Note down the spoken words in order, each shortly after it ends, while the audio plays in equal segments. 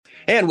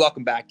And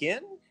welcome back in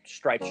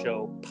Stripe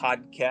Show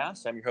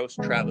podcast. I'm your host,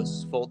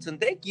 Travis Fulton.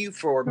 Thank you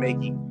for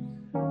making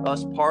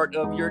us part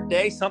of your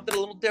day. Something a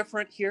little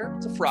different here.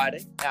 It's a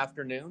Friday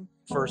afternoon.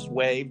 First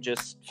wave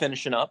just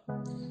finishing up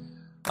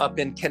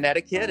in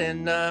Connecticut.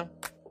 And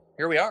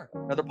here we are,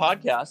 another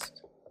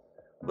podcast,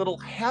 little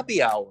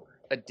happy hour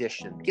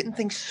edition. Getting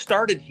things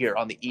started here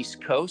on the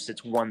East Coast.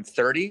 It's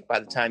 1:30. By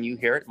the time you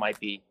hear it, it might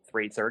be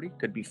 3:30.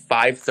 Could be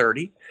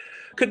 5:30.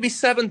 Could be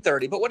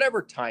 7:30, but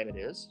whatever time it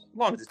is, as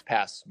long as it's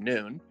past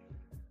noon,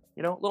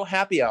 a little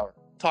happy hour.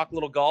 Talk a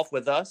little golf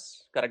with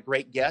us. Got a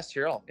great guest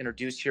here. I'll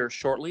introduce here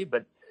shortly,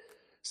 but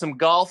some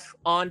golf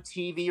on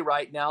TV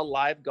right now,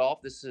 live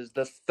golf. This is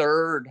the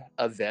third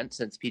event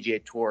since PGA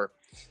Tour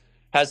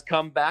has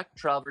come back.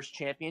 Travelers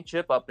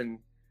Championship up in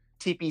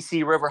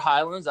TPC River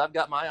Highlands. I've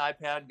got my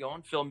iPad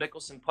going. Phil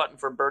Mickelson putting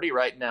for birdie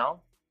right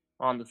now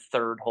on the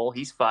third hole.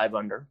 He's 5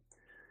 under.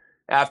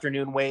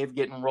 Afternoon wave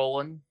getting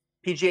rolling.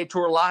 PGA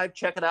Tour Live,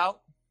 check it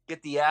out.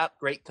 Get the app,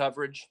 great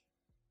coverage.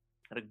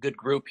 Got a good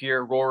group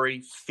here.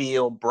 Rory,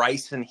 Phil,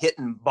 Bryson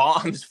hitting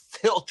bombs.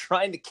 Phil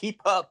trying to keep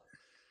up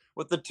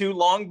with the two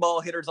long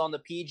ball hitters on the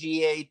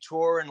PGA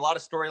Tour, and a lot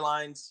of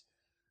storylines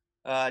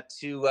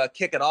to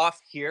kick it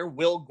off here.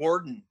 Will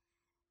Gordon,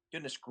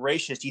 goodness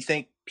gracious, do you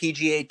think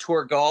PGA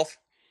Tour golf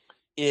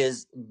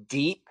is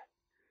deep?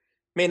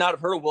 May not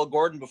have heard of Will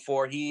Gordon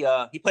before. He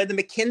played the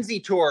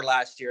McKenzie Tour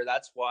last year.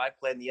 That's why.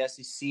 Played in the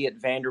SEC at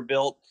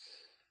Vanderbilt.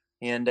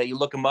 And you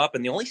look him up,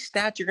 and the only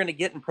stat you're going to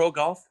get in pro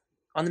golf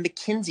on the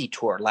McKenzie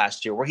Tour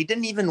last year, where he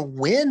didn't even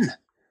win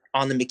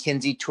on the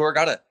McKenzie Tour,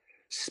 got a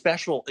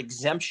special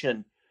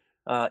exemption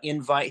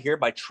invite here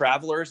by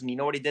Travelers. And you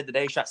know what he did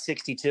today? He shot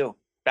 62.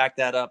 Back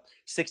that up.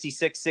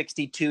 66,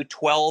 62,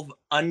 12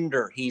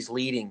 under. He's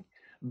leading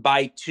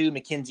by 2.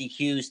 Mackenzie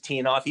Hughes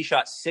teeing off. He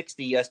shot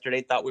 60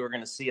 yesterday. Thought we were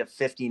going to see a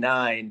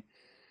 59.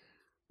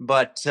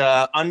 But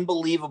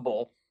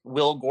unbelievable.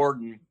 Will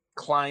Gordon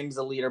climbs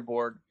the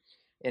leaderboard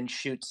and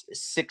shoots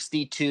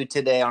 62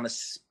 today on a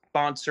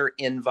sponsor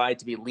invite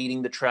to be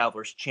leading the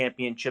Travelers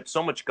Championship.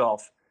 So much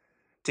golf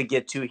to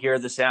get to here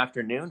this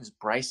afternoon as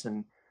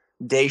Bryson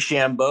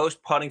DeChambeau's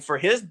putting for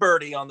his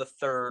birdie on the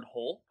third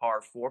hole, par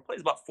 4.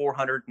 Plays about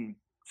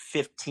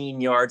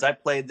 415 yards. I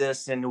played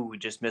this, and we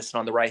just missed it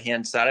on the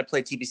right-hand side. I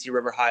played TPC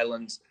River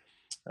Highlands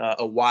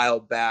a while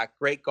back.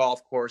 Great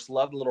golf course.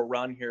 Loved a little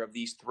run here of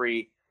these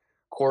 3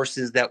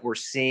 courses that we're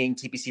seeing.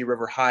 TPC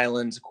River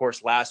Highlands, of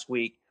course, last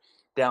week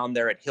down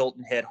there at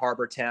Hilton Head,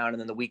 Harbor Town, and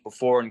then the week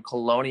before in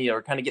Colonia.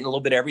 Are kind of getting a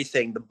little bit of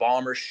everything. The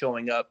Bombers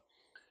showing up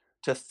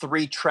to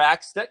 3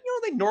 tracks that,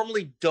 they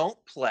normally don't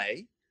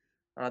play.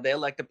 They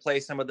like to play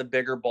some of the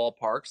bigger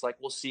ballparks, like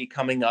we'll see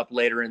coming up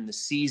later in the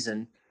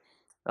season.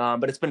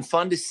 But it's been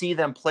fun to see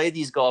them play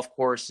these golf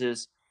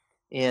courses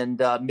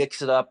and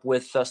mix it up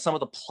with some of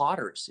the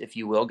plotters, if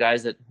you will,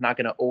 guys that are not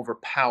going to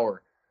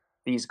overpower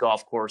these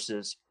golf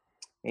courses,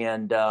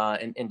 and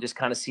just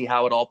kind of see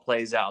how it all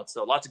plays out.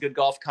 So lots of good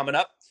golf coming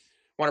up.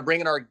 Want to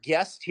bring in our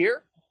guest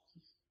here.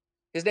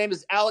 His name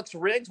is Alex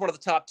Riggs, one of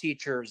the top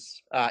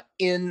teachers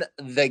in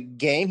the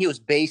game. He was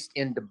based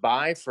in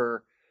Dubai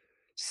for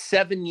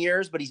 7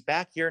 years, but he's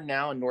back here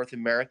now in North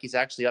America. He's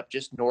actually up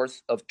just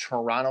north of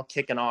Toronto,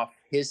 kicking off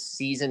his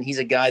season. He's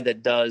a guy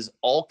that does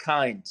all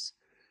kinds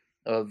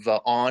of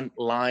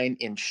online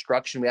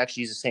instruction. We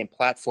actually use the same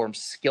platform,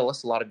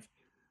 Skillus. A lot of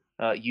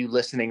you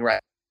listening right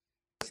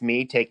with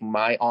me, taking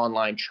my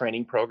online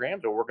training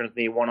programs or working with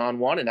me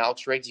one-on-one, and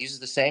Alex Riggs uses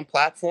the same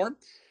platform.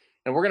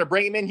 And we're going to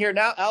bring him in here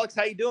now. Alex,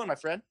 how you doing, my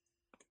friend?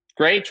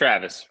 Great,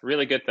 Travis.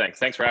 Really good, thanks.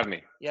 Thanks for having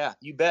me. Yeah,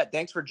 you bet.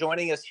 Thanks for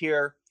joining us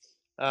here.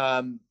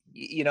 As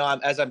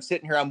I'm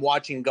sitting here, I'm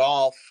watching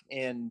golf,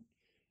 and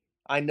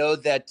I know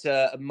that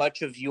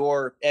much of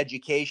your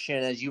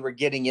education as you were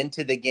getting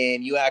into the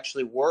game, you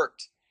actually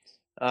worked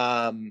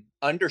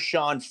under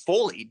Sean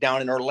Foley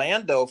down in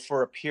Orlando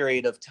for a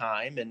period of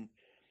time. And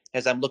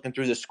as I'm looking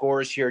through the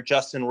scores here,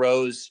 Justin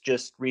Rose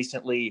just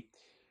recently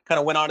kind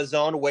of went on his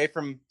own away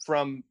from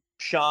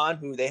Sean,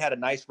 who they had a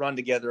nice run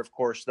together, of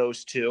course,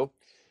 those two.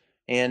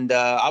 And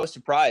I was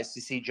surprised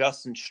to see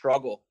Justin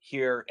struggle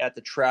here at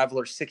the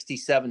Traveler,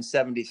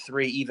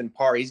 67-73, even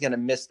par. He's going to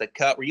miss the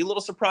cut. Were you a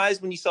little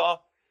surprised when you saw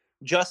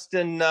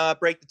Justin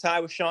break the tie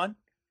with Sean?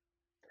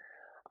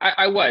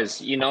 I was.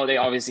 They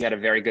obviously had a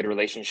very good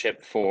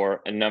relationship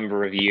for a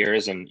number of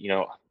years and,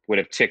 would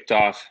have ticked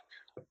off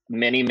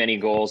many, many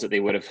goals that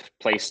they would have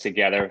placed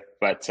together.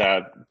 But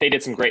they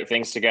did some great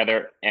things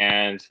together.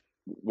 And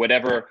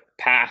whatever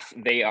path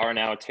they are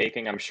now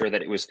taking, I'm sure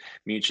that it was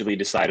mutually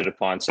decided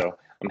upon. So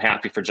I'm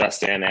happy for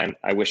Justin, and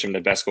I wish him the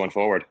best going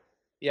forward.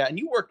 Yeah, and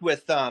you worked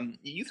with,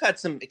 you've had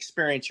some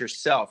experience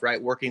yourself,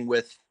 right? Working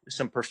with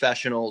some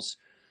professionals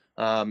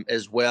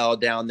as well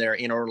down there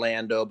in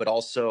Orlando, but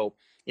also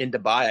in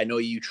Dubai. I know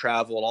you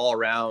traveled all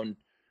around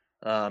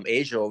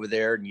Asia over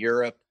there, in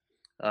Europe,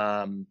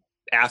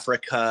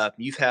 Africa.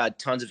 You've had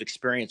tons of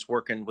experience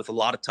working with a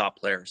lot of top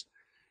players.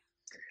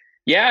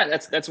 Yeah,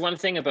 that's one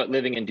thing about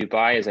living in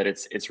Dubai is that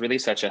it's really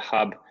such a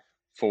hub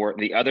for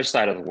the other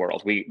side of the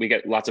world. We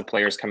get lots of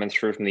players coming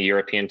through from the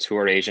European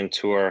Tour, Asian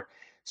Tour,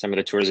 some of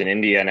the tours in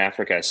India and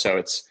Africa.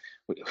 So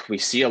we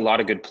see a lot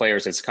of good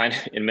players. It's kind of,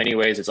 in many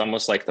ways, it's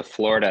almost like the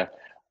Florida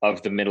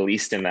of the Middle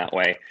East in that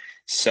way.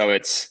 So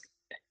it's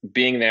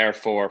being there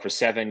for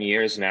 7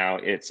 years now.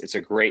 It's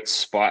a great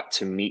spot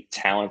to meet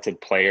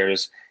talented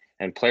players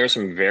and players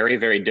from very,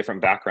 very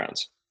different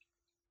backgrounds.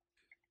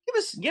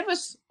 Give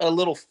us a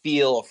little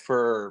feel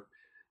for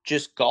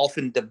just golf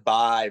in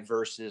Dubai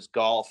versus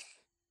golf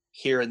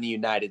here in the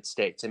United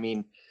States. I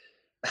mean,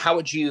 how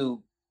would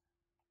you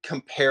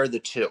compare the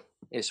two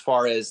as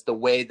far as the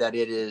way that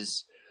it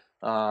is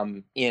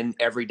in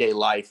everyday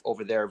life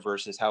over there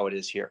versus how it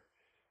is here?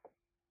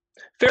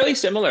 Fairly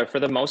similar for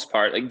the most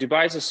part. Like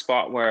Dubai is a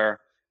spot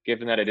where,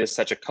 given that it is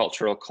such a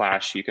cultural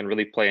clash, you can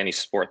really play any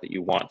sport that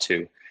you want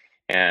to.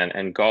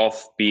 And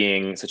golf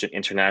being such an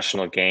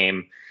international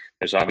game,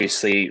 there's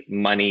obviously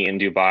money in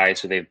Dubai,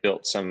 so they've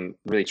built some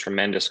really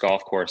tremendous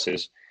golf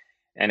courses.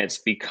 And it's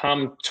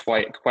become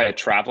quite a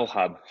travel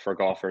hub for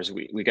golfers.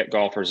 We get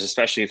golfers,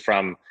 especially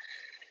from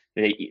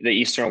the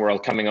Eastern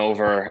world, coming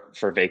over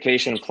for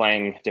vacation,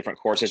 playing different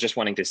courses, just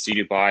wanting to see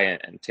Dubai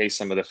and taste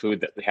some of the food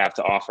that they have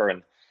to offer.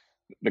 And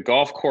the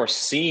golf course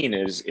scene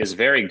is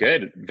very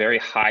good, very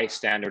high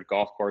standard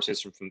golf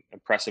courses from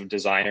impressive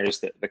designers.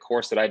 The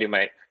course that I do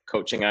my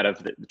coaching out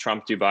of, the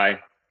Trump Dubai,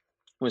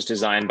 was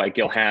designed by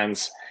Gil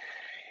Hanse,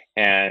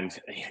 and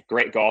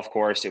great golf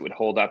course. It would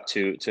hold up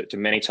to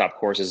many top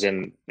courses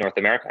in North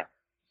America.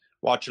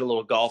 Watching a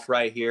little golf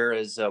right here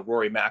as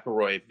Rory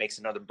McIlroy makes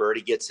another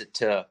birdie, gets it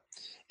to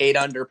 8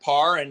 under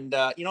par. And,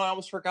 I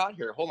almost forgot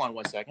here. Hold on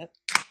one second.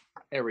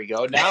 There we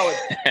go. Now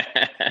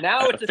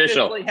it's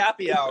officially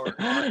happy hour.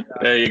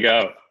 There you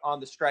go. On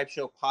the Stripe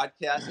Show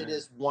podcast. It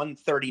is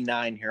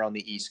 1:39 here on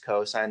the East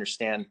Coast. I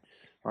understand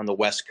on the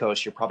West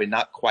Coast you're probably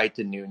not quite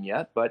to noon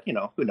yet, but,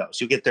 who knows?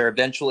 You'll get there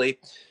eventually.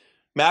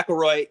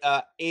 McIlroy,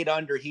 8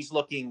 under. He's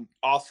looking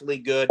awfully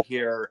good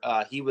here.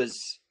 He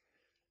was,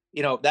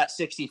 that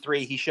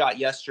 63 he shot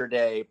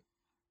yesterday,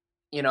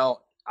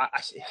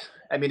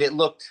 I mean, it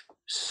looked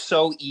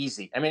so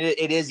easy. I mean,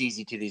 it is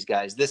easy to these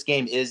guys. This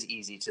game is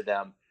easy to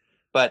them.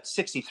 But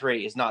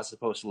 63 is not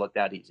supposed to look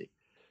that easy.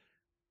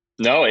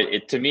 No,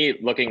 it to me,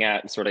 looking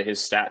at sort of his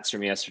stats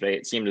from yesterday,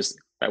 it seemed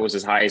that was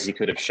as high as he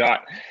could have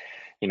shot.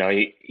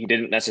 He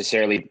didn't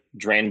necessarily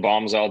drain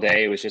bombs all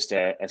day. It was just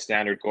a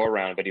standard go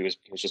around, but he was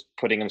just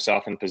putting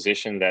himself in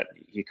position that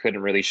he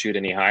couldn't really shoot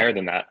any higher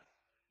than that.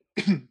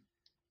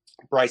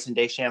 Bryson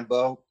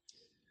DeChambeau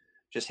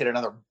just hit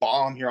another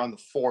bomb here on the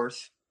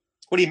 4th.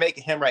 What do you make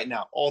of him right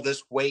now? All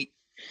this weight.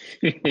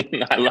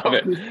 I love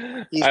it.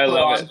 I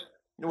love it.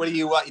 What do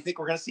you think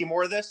we're going to see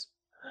more of this?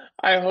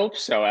 I hope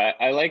so.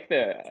 I like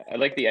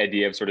the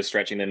idea of sort of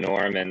stretching the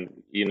norm and,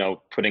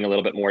 putting a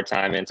little bit more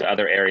time into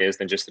other areas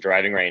than just the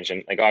driving range.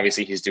 And like,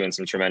 obviously he's doing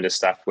some tremendous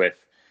stuff with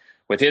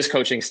his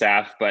coaching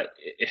staff, but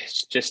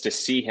it's just to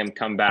see him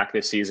come back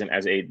this season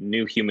as a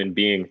new human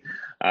being,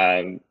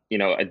 a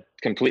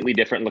completely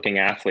different looking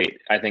athlete.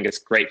 I think it's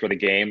great for the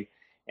game.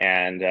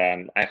 And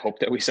I hope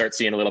that we start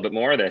seeing a little bit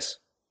more of this.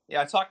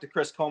 Yeah. I talked to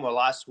Chris Como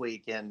last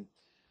week and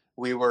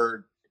we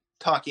were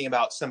talking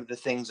about some of the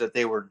things that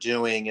they were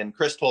doing. And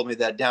Chris told me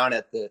that down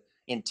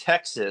in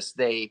Texas,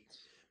 they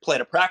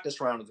played a practice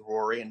round with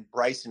Rory, and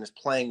Bryson is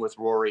playing with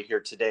Rory here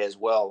today as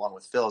well, along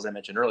with Phil, as I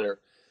mentioned earlier.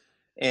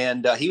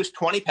 And he was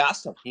 20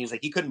 past him. He was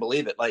like, he couldn't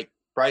believe it. Like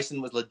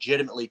Bryson was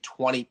legitimately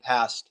 20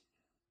 past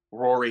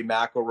Rory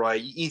McIlroy.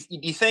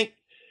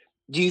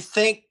 Do you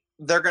think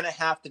they're going to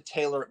have to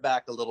tailor it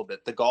back a little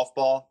bit, the golf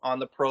ball on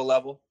the pro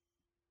level?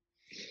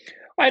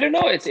 I don't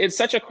know. It's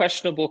such a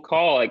questionable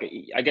call. Like,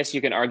 I guess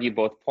you can argue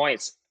both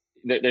points.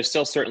 There's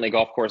still certainly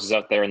golf courses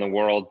out there in the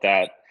world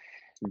that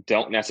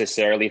don't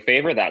necessarily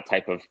favor that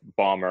type of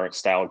bomber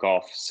style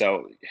golf.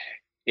 So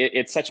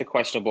it's such a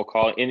questionable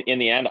call. In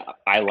the end,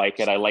 I like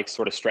it. I like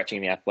sort of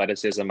stretching the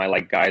athleticism. I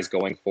like guys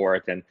going for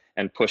it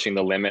and pushing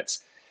the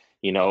limits.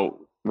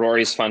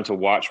 Rory's fun to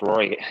watch.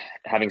 Rory,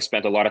 having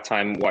spent a lot of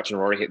time watching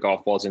Rory hit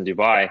golf balls in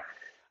Dubai,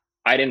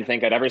 I didn't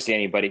think I'd ever see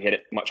anybody hit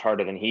it much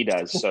harder than he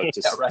does. So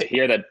to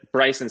hear that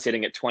Bryson's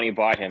hitting at 20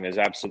 by him is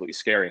absolutely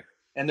scary.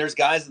 And there's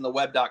guys in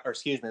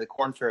the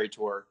Corn Ferry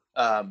Tour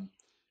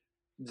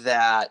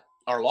that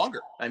are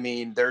longer. I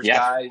mean, there's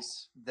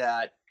guys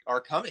that are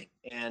coming,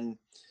 and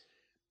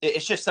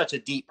it's just such a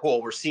deep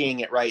pool. We're seeing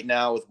it right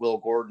now with Will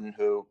Gordon,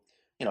 who,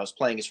 is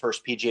playing his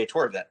first PGA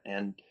Tour event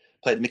and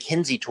played the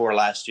McKenzie Tour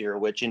last year,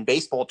 which in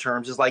baseball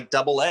terms is like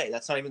AA.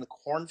 That's not even the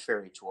Corn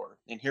Ferry Tour.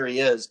 And here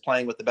he is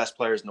playing with the best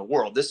players in the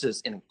world. This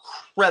is an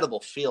incredible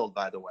field,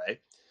 by the way.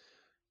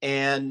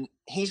 And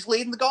he's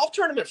leading the golf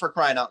tournament, for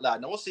crying out loud.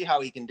 Now we'll see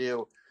how he can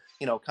do,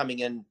 coming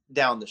in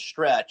down the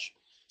stretch.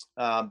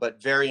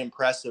 But very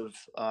impressive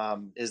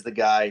is the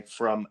guy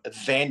from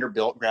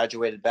Vanderbilt,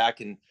 graduated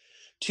back in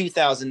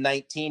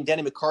 2019.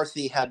 Denny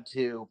McCarthy had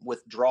to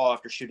withdraw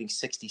after shooting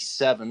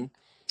 67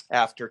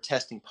 after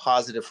testing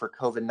positive for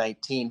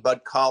COVID-19.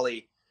 Bud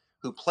Colley,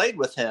 who played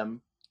with him,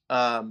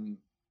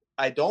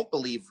 I don't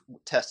believe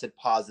tested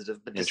positive,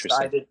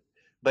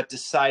 but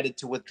decided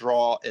to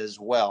withdraw as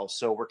well.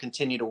 So we're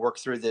continuing to work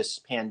through this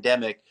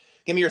pandemic.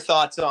 Give me your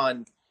thoughts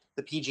on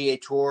the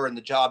PGA Tour and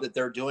the job that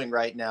they're doing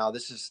right now.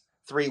 This is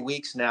 3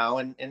 weeks now,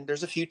 and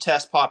there's a few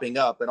tests popping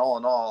up. And all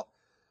in all,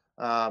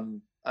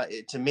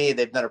 to me,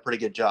 they've done a pretty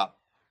good job.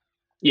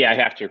 Yeah, I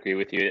have to agree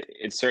with you.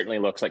 It certainly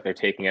looks like they're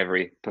taking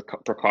every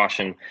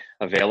precaution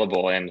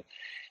available, and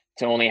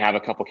to only have a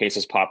couple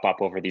cases pop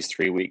up over these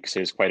 3 weeks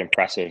is quite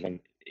impressive. And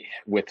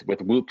with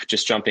Whoop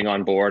just jumping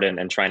on board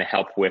and trying to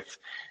help with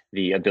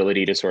the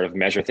ability to sort of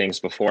measure things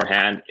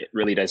beforehand, it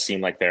really does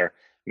seem like they're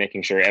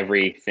making sure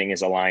everything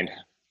is aligned.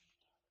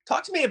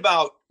 Talk to me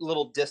about a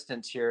little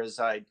distance here as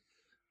I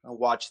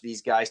watch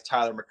these guys.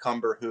 Tyler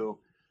McCumber, who,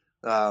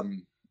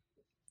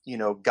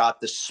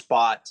 got the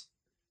spot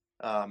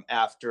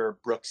after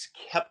Brooks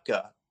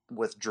Koepka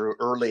withdrew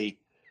early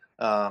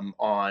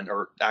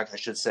or I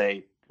should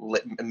say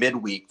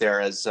midweek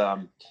there, as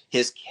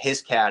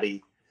his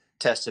caddy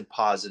tested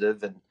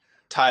positive. And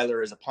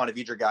Tyler is a Ponte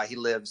Vedra guy. He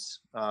lives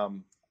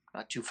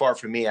not too far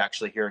from me,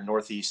 actually, here in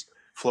Northeast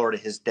Florida.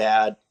 His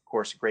dad, of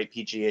course, a great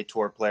PGA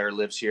Tour player,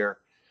 lives here.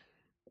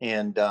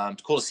 And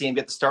it's cool to see him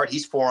get the start.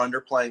 He's 4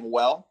 under, playing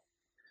well.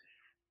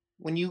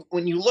 When you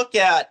look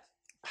at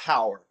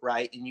power,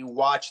 right, and you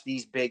watch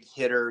these big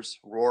hitters,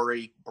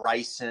 Rory,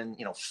 Bryson,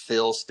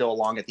 Phil still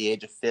along at the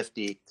age of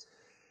 50,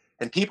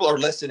 and people are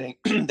listening,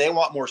 they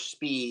want more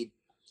speed.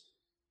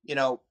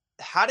 Where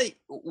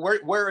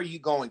are you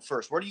going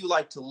first? Where do you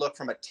like to look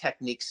from a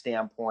technique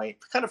standpoint?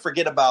 Kind of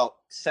forget about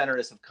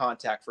centerness of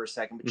contact for a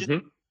second, but just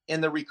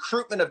in the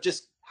recruitment of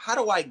just how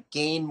do I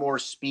gain more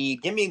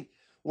speed? Give me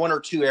 1 or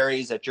 2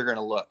 areas that you're going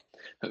to look.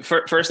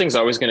 First thing's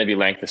always going to be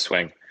length of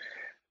swing.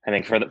 I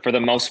think for the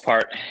most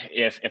part,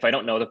 if I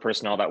don't know the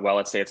person all that well,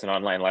 let's say it's an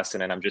online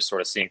lesson and I'm just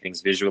sort of seeing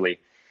things visually,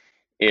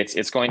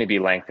 it's going to be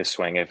length of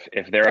swing.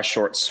 If they're a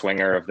short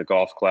swinger of the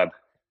golf club,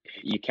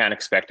 you can't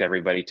expect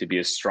everybody to be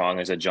as strong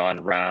as a John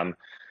Rahm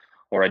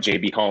or a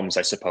JB Holmes,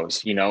 I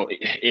suppose.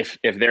 If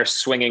they're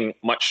swinging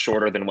much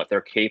shorter than what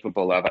they're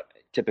capable of, I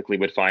typically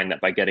would find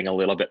that by getting a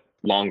little bit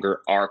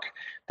longer arc,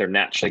 they're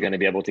naturally going to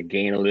be able to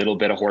gain a little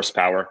bit of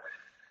horsepower.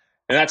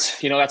 And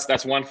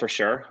that's one for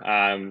sure.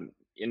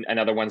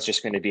 Another one's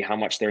just going to be how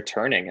much they're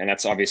turning, and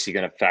that's obviously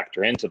going to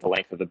factor into the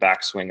length of the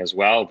backswing as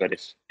well. But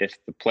if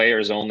the player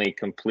is only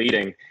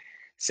completing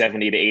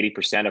 70 to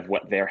 80% of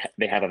what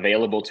they have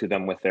available to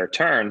them with their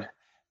turn,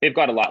 they've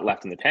got a lot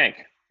left in the tank.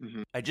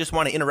 Mm-hmm. I just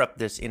want to interrupt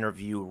this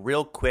interview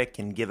real quick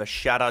and give a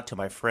shout out to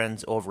my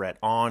friends over at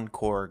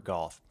Encore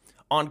Golf.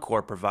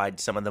 Encore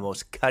provides some of the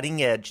most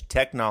cutting-edge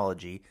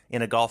technology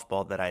in a golf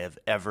ball that I have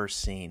ever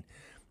seen.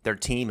 Their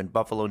team in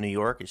Buffalo, New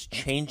York is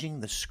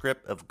changing the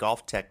script of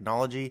golf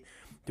technology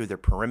through their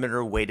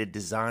perimeter-weighted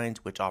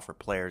designs, which offer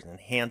players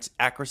enhanced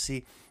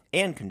accuracy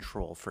and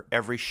control for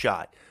every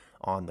shot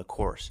on the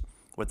course.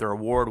 With their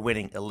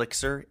award-winning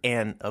Elixir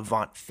and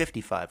Avant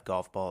 55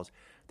 golf balls,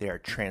 they are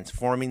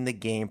transforming the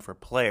game for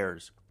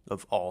players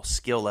of all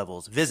skill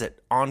levels.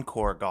 Visit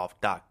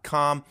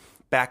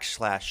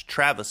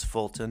encoregolf.com/Travis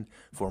Fulton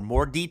for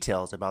more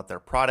details about their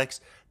products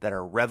that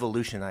are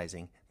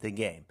revolutionizing the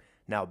game.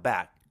 Now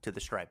back to the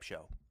Stripe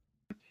Show.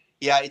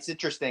 Yeah, it's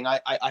interesting.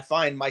 I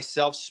find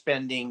myself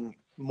spending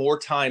more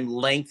time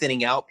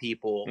lengthening out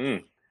people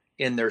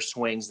in their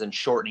swings than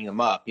shortening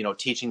them up,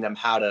 teaching them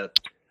how to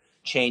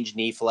change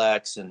knee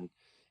flex and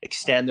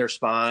extend their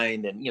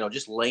spine and,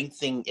 just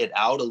lengthening it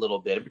out a little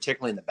bit,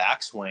 particularly in the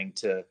backswing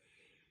to,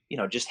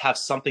 just have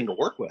something to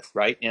work with.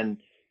 Right. And,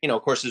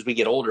 of course, as we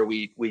get older,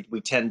 we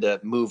tend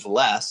to move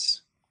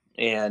less,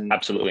 and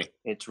absolutely,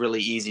 it's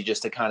really easy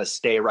just to kind of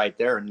stay right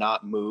there and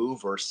not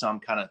move, or some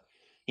kind of,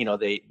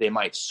 they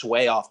might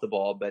sway off the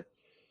ball, but,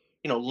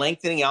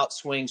 lengthening out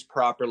swings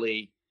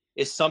properly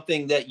is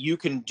something that you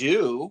can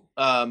do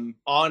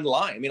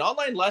online. I mean,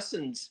 online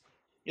lessons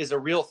is a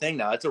real thing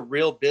now. It's a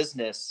real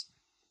business,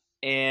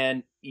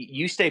 and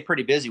you stay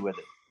pretty busy with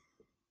it.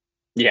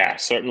 Yeah,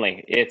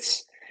 certainly.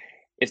 It's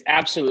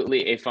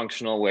absolutely a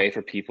functional way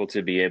for people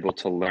to be able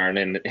to learn.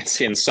 And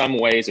in some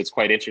ways, it's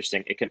quite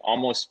interesting. It can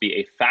almost be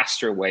a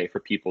faster way for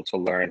people to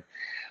learn.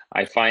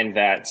 I find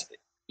that,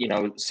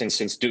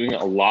 since doing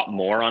a lot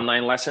more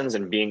online lessons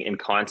and being in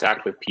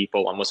contact with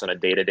people almost on a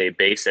day-to-day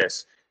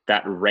basis,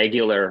 that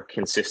regular,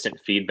 consistent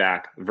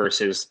feedback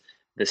versus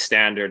the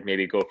standard,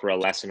 maybe go for a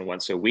lesson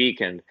once a week.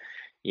 And,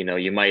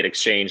 you might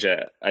exchange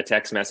a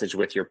text message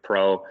with your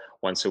pro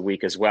once a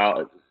week as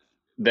well.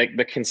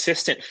 The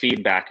consistent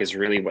feedback is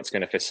really what's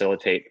going to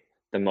facilitate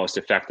the most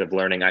effective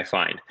learning, I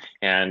find.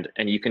 And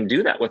you can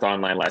do that with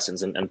online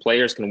lessons, and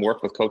players can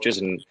work with coaches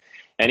in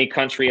any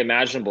country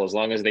imaginable, as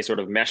long as they sort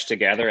of mesh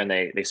together and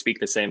they speak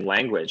the same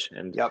language.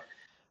 And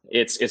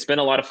it's been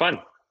a lot of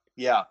fun.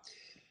 Yeah.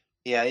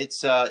 Yeah.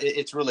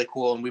 It's really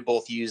cool. And we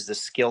both use the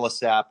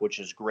Skillus app, which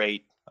is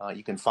great.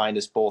 You can find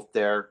us both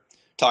there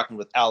talking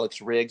with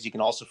Alex Riggs. You can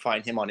also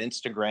find him on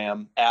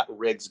Instagram at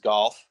Riggs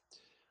Golf.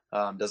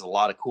 Does a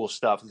lot of cool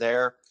stuff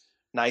there.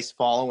 Nice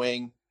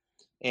following.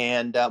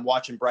 And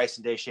watching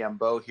Bryson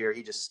DeChambeau here,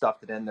 he just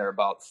stuffed it in there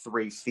about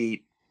 3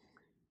 feet.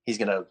 He's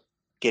going to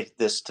get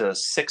this to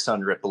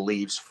 600, I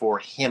believe, for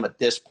him at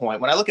this point.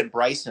 When I look at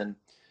Bryson,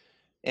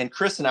 and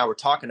Chris and I were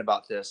talking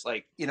about this,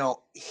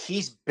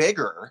 he's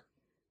bigger,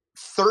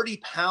 30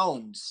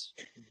 pounds,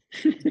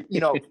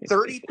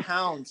 30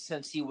 pounds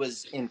since he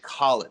was in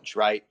college,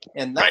 right?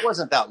 And that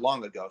wasn't that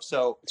long ago.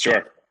 So,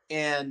 Sure.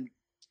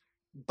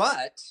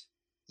 But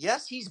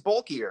yes, he's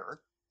bulkier.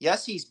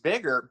 Yes, he's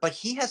bigger, but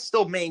he has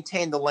still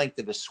maintained the length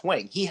of his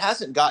swing. He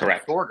hasn't gotten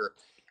shorter.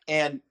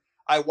 And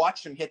I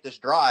watched him hit this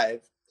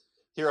drive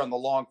here on the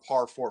long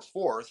par 4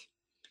 fourth.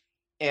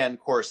 And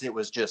of course, it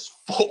was just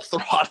full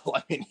throttle.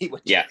 I mean, he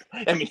went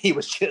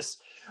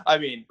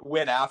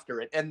after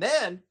it. And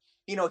then,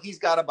 he's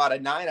got about a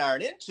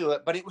 9-iron into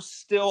it, but it was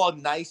still a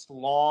nice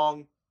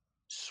long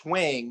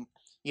swing,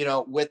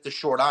 with the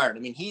short iron. I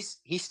mean, he's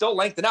still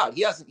lengthened out.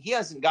 He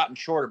hasn't gotten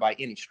shorter by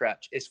any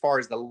stretch as far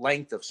as the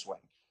length of swing.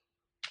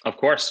 Of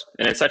course.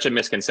 And it's such a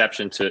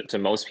misconception to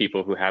most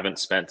people who haven't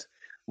spent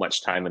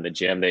much time in the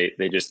gym.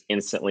 They just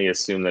instantly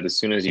assume that as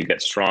soon as you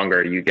get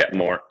stronger, you get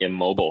more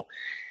immobile.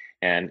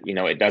 And,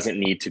 it doesn't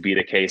need to be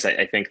the case.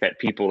 I think that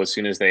people, as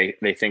soon as they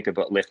think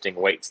about lifting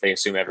weights, they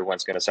assume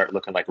everyone's going to start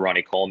looking like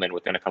Ronnie Coleman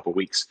within a couple of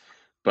weeks.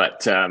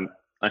 But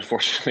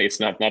unfortunately, it's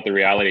not the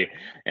reality.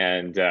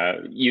 And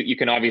you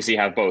can obviously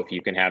have both.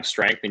 You can have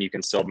strength and you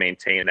can still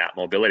maintain that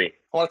mobility.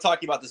 I want to talk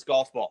to you about this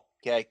golf ball,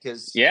 okay?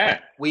 Because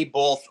we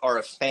both are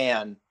a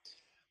fan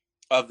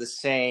of the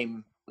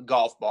same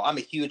golf ball. I'm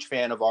a huge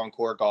fan of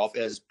Encore Golf,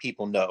 as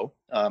people know,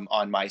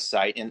 on my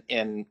site,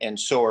 and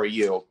so are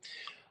you.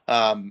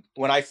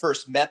 When I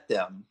first met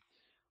them,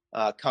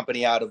 a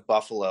company out of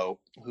Buffalo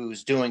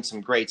who's doing some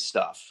great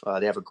stuff.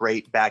 They have a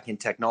great back-end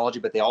technology,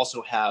 but they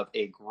also have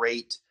a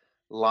great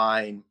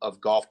line of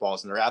golf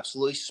balls, and they're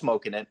absolutely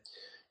smoking it.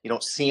 You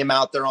don't see them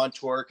out there on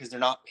tour because they're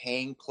not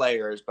paying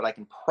players, but I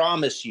can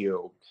promise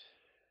you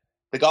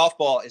the golf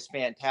ball is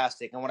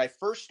fantastic. And when I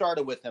first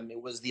started with them,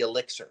 it was the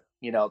Elixir.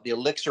 The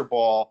Elixir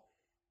ball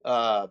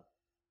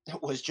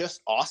was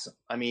just awesome.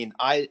 I mean,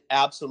 I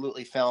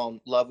absolutely fell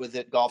in love with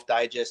it. Golf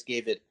Digest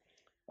gave it,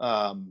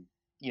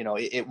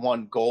 it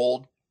won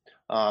gold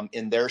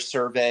in their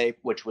survey,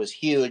 which was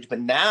huge.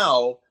 But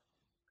now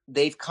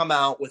they've come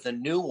out with a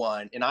new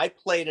one, and I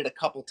played it a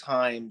couple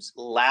times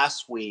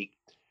last week.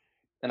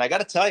 And I got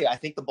to tell you, I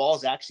think the ball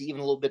is actually even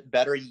a little bit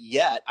better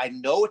yet. I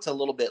know it's a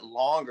little bit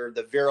longer,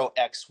 the Vero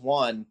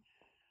X1.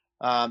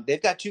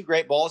 They've got two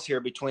great balls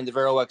here between the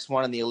Vero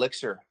X1 and the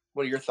Elixir.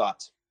 What are your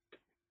thoughts?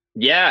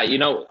 Yeah,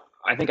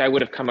 I think I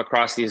would have come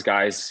across these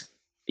guys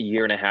a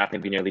year and a half,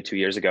 maybe nearly 2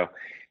 years ago.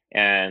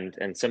 And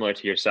similar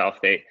to yourself,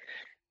 they'd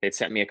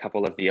sent me a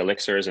couple of the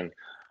Elixirs. And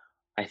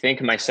I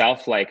think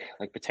myself, like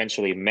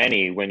potentially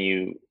many, when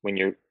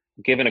you're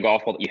given a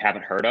golf ball that you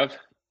haven't heard of,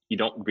 you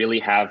don't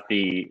really have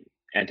the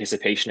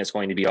anticipation it's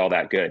going to be all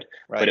that good.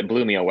 Right. But it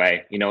blew me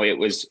away.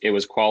 It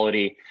was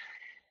quality,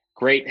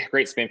 great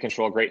spin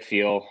control, great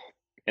feel.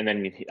 And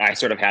then I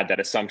sort of had that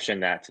assumption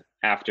that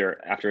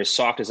after as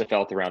soft as it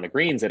felt around the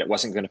greens, that it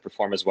wasn't going to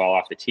perform as well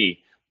off the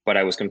tee. But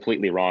I was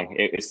completely wrong.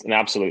 It's an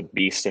absolute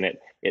beast, and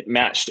it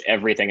matched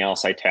everything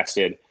else I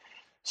tested.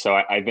 So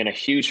I've been a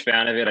huge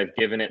fan of it. I've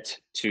given it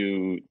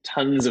to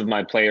tons of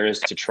my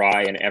players to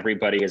try, and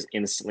everybody has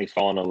instantly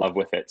fallen in love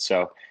with it.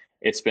 So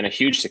it's been a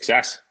huge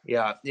success.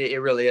 Yeah,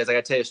 it really is. I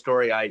got to tell you a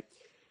story.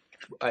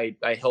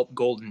 I helped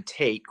Golden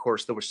Tate, of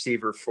course, the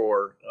receiver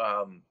for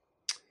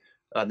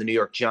the New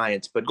York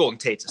Giants, but Golden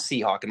Tate's a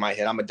Seahawk in my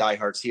head. I'm a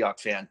diehard Seahawk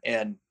fan.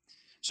 And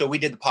so we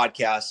did the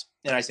podcast,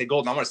 and I said,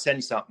 Golden, I'm going to send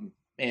you something.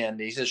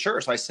 And he said,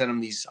 sure. So I sent him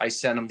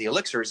the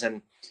Elixirs,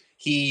 and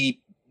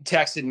he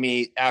texted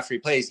me after he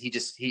plays.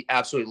 He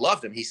absolutely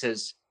loved him. He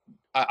says,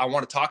 I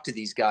want to talk to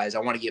these guys. I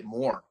want to get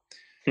more.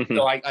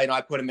 So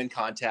I put him in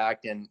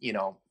contact, and,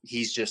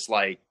 he's just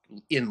like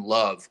in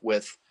love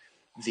with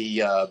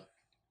the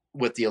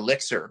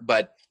Elixir.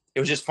 But it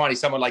was just funny.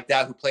 Someone like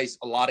that who plays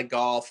a lot of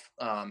golf,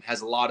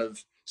 has a lot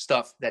of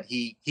stuff that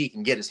he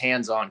can get his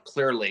hands on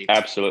clearly.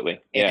 Absolutely.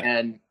 Yeah.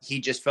 And he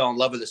just fell in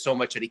love with it so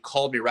much that he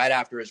called me right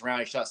after his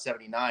round. He shot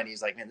 79.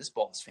 He's like, man, this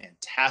ball is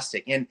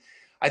fantastic. And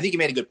I think he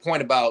made a good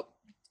point about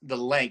the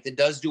length. It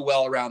does do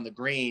well around the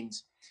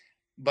greens.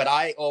 But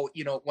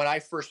when I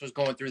first was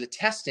going through the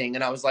testing,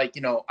 and I was like,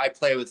 I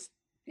play with,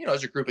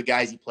 there's a group of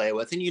guys you play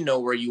with, and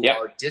where you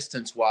are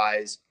distance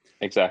wise.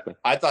 Exactly.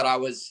 I thought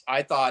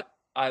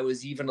I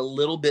was even a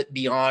little bit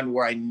beyond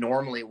where I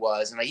normally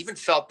was. And I even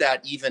felt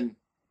that even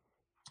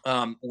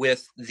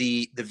with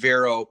the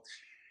Vero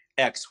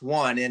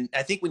X1. And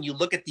I think when you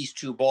look at these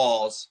two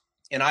balls,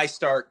 and I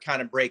start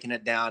kind of breaking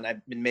it down,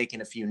 I've been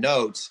making a few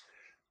notes.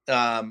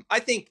 I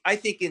think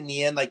in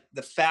the end, like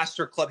the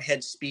faster club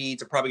head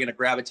speeds are probably going to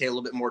gravitate a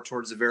little bit more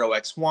towards the Vero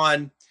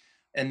X1.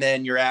 And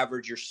then your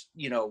average,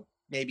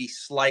 maybe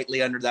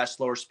slightly under that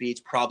slower speeds,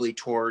 probably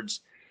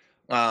towards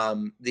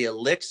the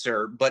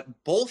Elixir. But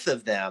both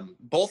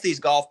these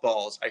golf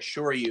balls, I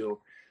assure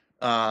you,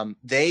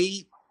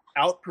 they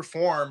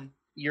outperform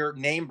your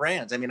name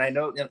brands. I mean, I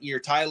know your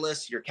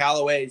Titleist, your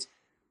Callaways.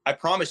 I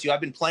promise you,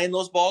 I've been playing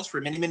those balls for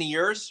many, many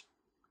years.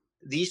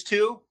 These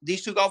two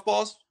golf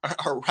balls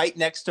are right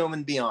next to them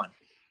and beyond.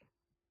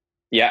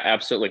 Yeah,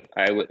 absolutely.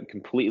 I would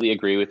completely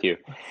agree with you.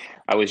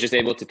 I was just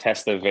able to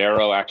test the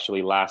Vero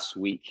actually last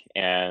week,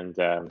 and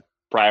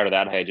prior to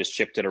that, I had just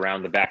chipped it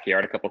around the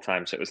backyard a couple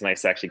times. So it was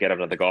nice to actually get out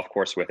of the golf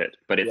course with it.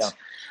 But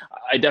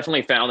I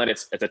definitely found that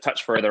it's a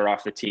touch further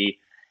off the tee.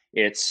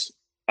 It's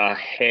a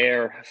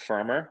hair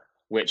firmer,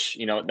 which,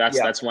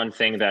 that's one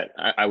thing that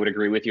I would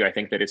agree with you. I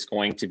think that it's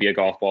going to be a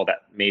golf ball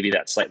that maybe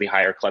that slightly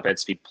higher club head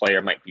speed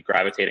player might be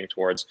gravitating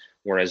towards,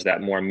 whereas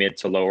that more mid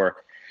to lower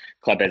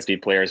club head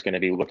speed player is going to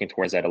be looking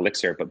towards that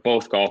Elixir. But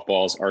both golf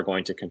balls are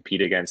going to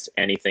compete against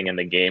anything in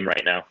the game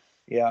right now.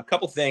 Yeah, a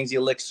couple things. The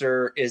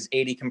Elixir is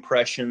 80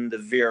 compression. The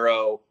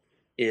Vero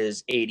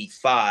is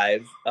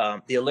 85.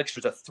 The Elixir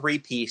is a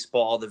 3-piece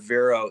ball. The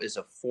Vero is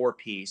a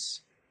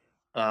 4-piece.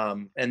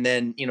 And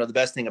then, the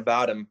best thing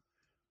about them,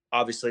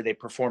 obviously they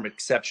perform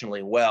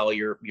exceptionally well.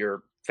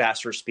 Your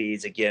faster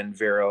speeds, again,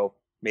 Vero,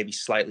 maybe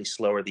slightly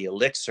slower, the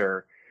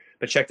Elixir.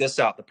 But check this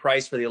out. The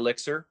price for the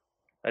Elixir,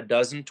 a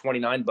dozen,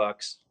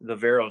 $29. The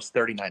Vero is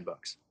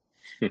 $39.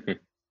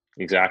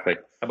 Exactly.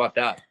 How about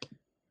that?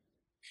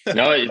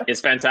 No,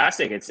 it's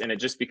fantastic. It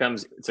just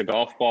becomes, it's a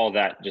golf ball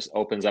that just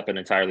opens up an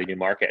entirely new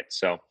market.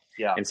 So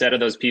instead of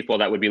those people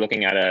that would be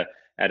looking at a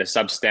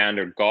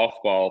substandard golf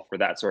ball for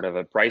that sort of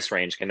a price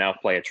range can now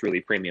play a truly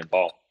premium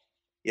ball.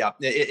 Yeah,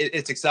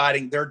 it's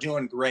exciting. They're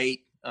doing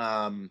great,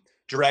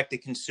 direct to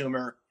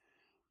consumer,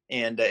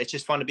 and it's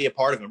just fun to be a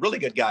part of them. Really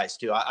good guys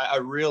too. I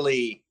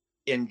really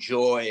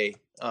enjoy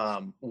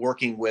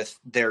working with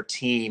their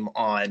team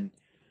on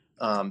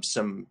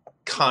some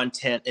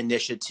content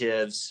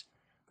initiatives.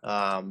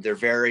 They're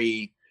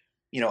very,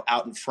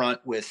 out in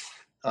front with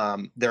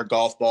their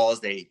golf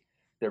balls. They're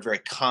very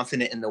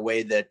confident in the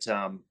way that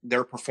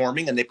they're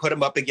performing, and they put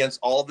them up against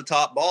all of the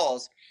top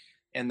balls,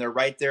 and they're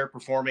right there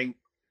performing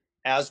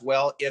as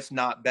well, if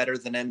not better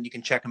than them. You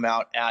can check them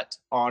out at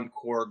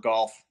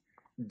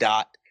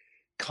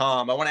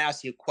encoregolf.com. I want to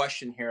ask you a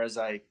question here as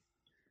I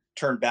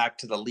turn back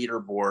to the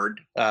leaderboard.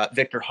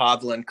 Victor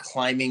Hovland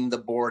climbing the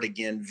board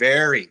again,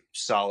 very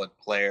solid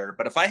player.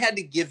 But if I had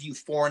to give you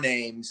 4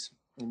 names,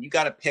 and you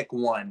got to pick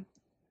one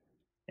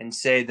and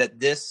say that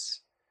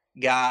this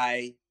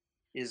guy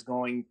is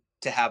going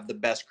to have the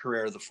best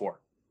career of the 4.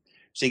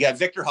 So you got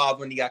Victor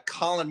Hovland, you got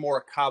Colin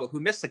Morikawa, who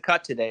missed the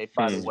cut today,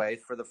 by the way,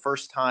 for the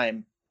first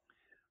time.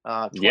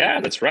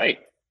 That's right.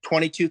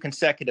 22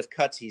 consecutive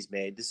cuts he's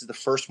made. This is the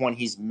first one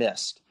he's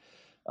missed.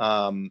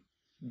 The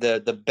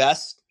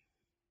best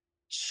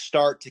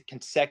start to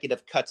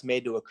consecutive cuts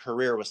made to a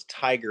career was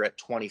Tiger at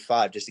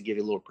 25, just to give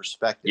you a little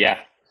perspective. Yeah.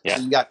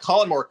 So you got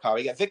Colin Morikawa,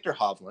 you got Victor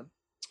Hovland,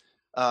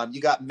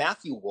 you got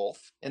Matthew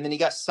Wolff, and then you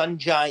got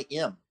Sunjay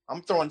Im.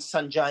 I'm throwing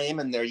Sunjay Im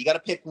in there. You got to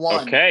pick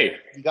one. Okay.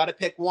 You got to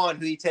pick one.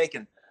 Who are you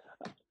taking?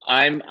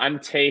 I'm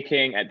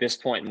taking, at this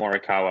point,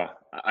 Morikawa.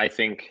 I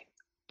think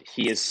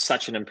he is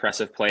such an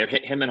impressive player.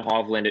 Him and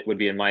Hovland, it would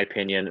be, in my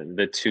opinion,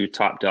 the 2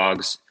 top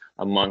dogs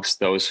amongst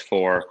those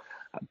 4.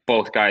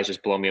 Both guys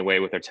just blow me away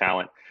with their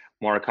talent.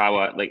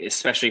 Morikawa,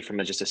 especially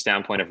from just a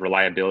standpoint of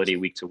reliability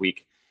week to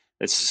week,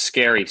 it's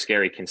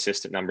scary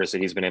consistent numbers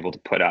that he's been able to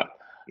put up.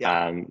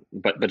 Yeah.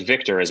 But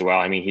Victor as well.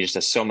 I mean, he just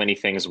does so many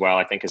things well.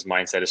 I think his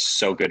mindset is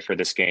so good for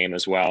this game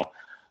as well.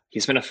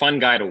 He's been a fun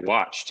guy to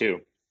watch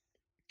too.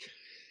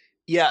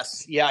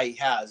 Yes. Yeah, he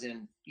has.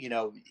 And,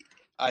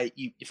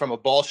 from a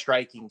ball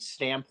striking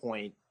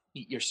standpoint,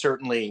 you're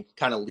certainly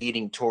kind of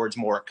leading towards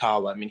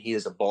Morikawa. I mean, he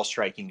is a ball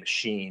striking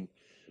machine.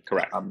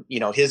 Correct.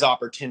 His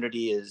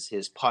opportunity is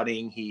his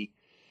putting. He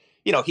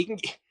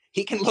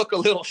can look a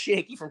little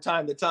shaky from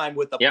time to time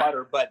with the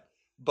putter,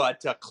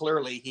 but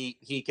clearly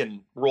he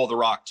can roll the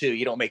rock too.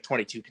 You don't make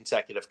 22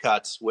 consecutive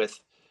cuts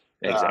with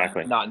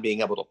not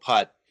being able to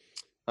putt.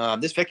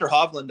 This Victor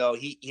Hovland, though,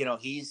 he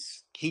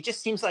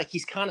just seems like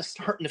he's kind of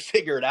starting to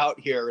figure it out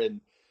here,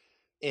 and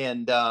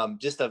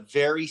just a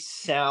very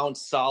sound,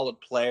 solid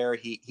player.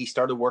 He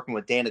started working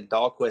with Dana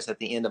Dahlquist at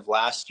the end of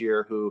last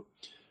year, who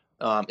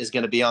is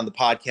going to be on the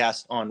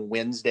podcast on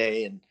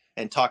Wednesday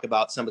and talk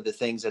about some of the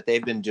things that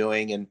they've been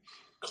doing. And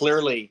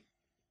clearly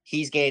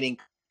he's gaining,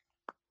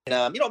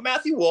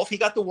 Matthew Wolff, he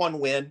got the 1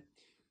 win.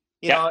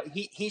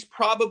 He's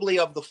probably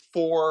of the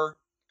 4,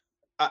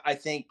 I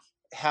think,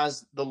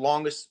 has the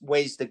longest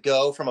ways to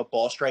go from a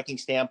ball striking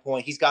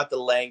standpoint. He's got the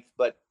length,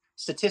 but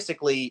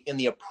statistically in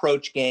the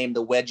approach game,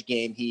 the wedge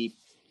game, he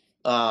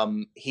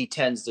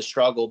tends to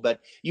struggle.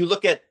 But you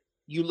look at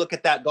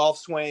that golf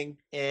swing,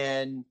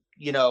 and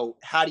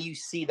how do you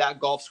see that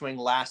golf swing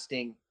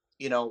lasting,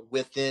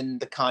 within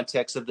the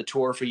context of the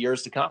tour for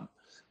years to come?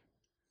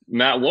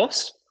 Matt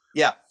Wolff's?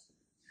 Yeah.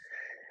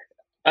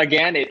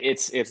 Again,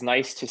 it's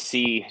nice to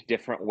see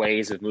different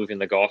ways of moving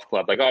the golf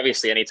club.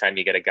 Obviously, anytime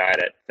you get a guy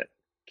that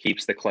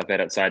keeps the club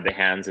head outside the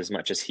hands as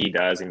much as he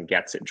does and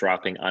gets it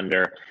dropping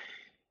under,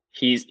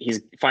 he's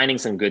finding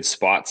some good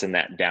spots in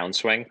that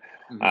downswing.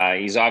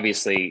 Mm-hmm. He's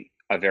obviously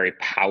a very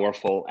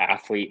powerful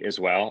athlete as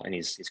well, and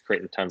he's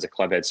creating tons of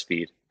club head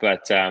speed.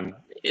 But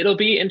it'll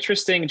be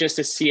interesting just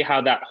to see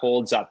how that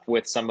holds up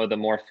with some of the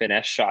more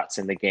finesse shots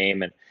in the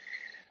game. And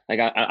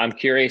I'm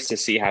curious to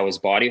see how his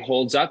body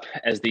holds up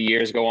as the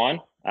years go on.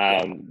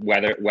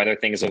 Whether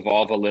things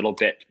evolve a little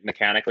bit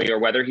mechanically or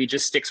whether he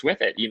just sticks with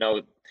it.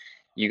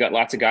 you got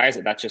lots of guys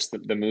that's just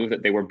the move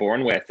that they were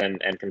born with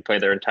and can play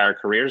their entire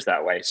careers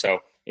that way. So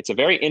it's a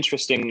very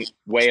interesting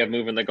way of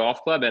moving the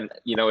golf club. And,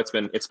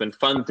 it's been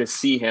fun to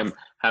see him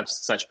have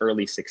such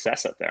early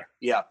success out there.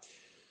 Yeah.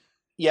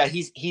 Yeah,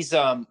 he's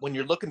when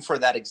you're looking for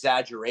that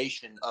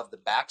exaggeration of the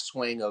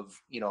backswing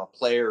of, a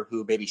player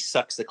who maybe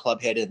sucks the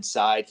club head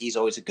inside, he's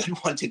always a good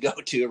one to go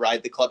to,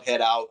 right? The club head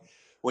out.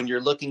 When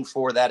you're looking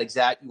for that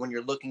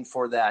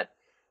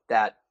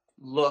that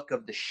look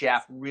of the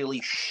shaft really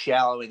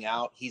shallowing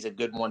out, he's a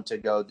good one to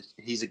go.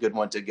 He's a good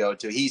one to go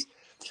to. He's,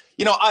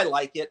 I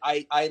like it.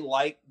 I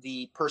like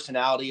the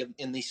personality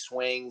in these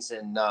swings,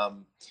 and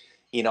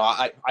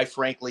I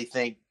frankly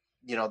think,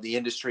 the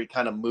industry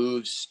kind of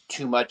moves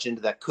too much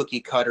into that cookie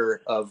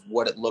cutter of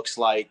what it looks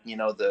like,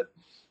 the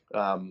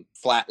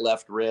flat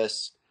left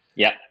wrist,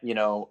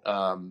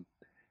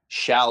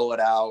 shallow it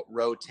out,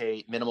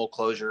 rotate, minimal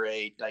closure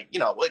rate. Like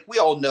we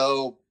all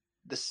know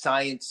the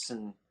science,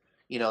 and,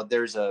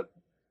 there's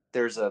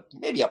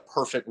maybe a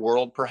perfect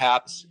world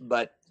perhaps,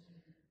 but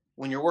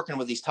when you're working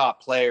with these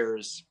top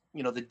players,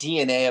 the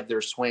DNA of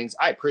their swings,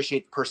 I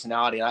appreciate the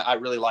personality. I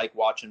really like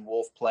watching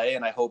Wolf play,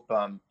 and I hope,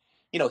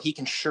 he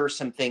can sure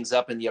some things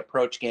up in the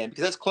approach game,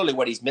 because that's clearly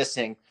what he's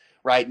missing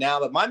right now.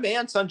 But my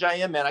man,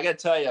 Sanjay M, man, I got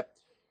to tell you,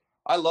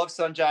 I love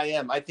Sanjay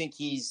M. I think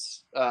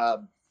he's, I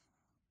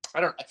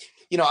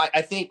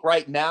think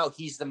right now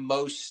he's the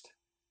most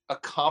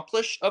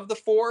accomplished of the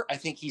four. I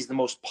think he's the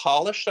most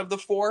polished of the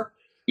four.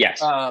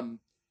 Yes.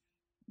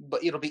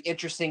 But it'll be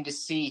interesting to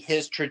see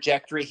his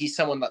trajectory. He's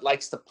someone that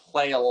likes to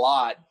play a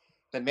lot.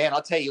 But, man,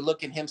 I'll tell you,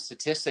 look at him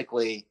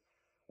statistically,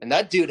 and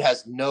that dude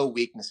has no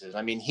weaknesses.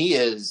 He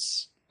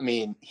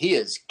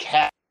is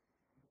cat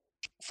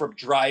from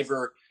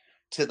driver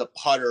to the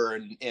putter,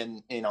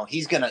 and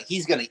he's gonna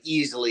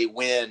easily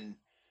win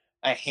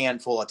a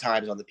handful of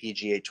times on the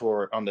PGA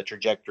Tour on the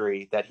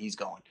trajectory that he's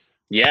going.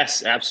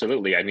 Yes,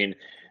 absolutely.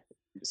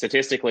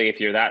 Statistically, if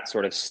you're that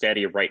sort of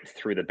steady right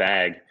through the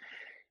bag,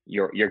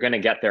 you're going to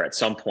get there at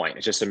some point.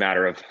 It's just a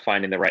matter of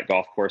finding the right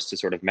golf course to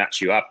sort of match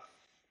you up.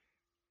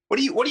 What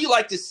do you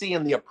like to see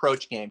in the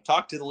approach game?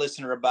 Talk to the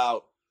listener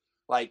about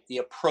like the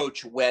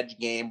approach wedge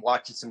game,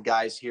 watching some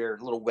guys here,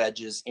 little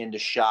wedges into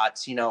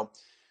shots,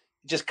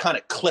 just kind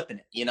of clipping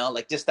it,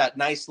 like just that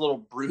nice little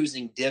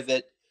bruising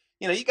divot.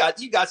 You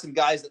got some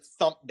guys that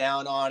thump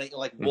down on it,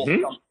 like Wolf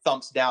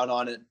thumps down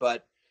on it.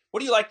 But what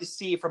do you like to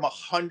see from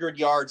 100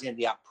 yards in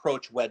the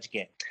approach wedge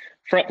game?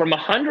 From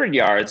 100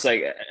 yards,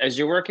 like as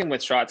you're working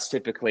with shots,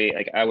 typically,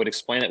 like I would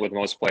explain it with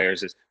most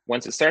players, is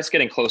once it starts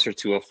getting closer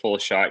to a full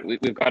shot,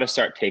 we've got to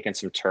start taking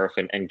some turf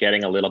and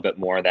getting a little bit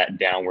more of that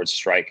downward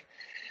strike,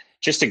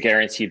 just to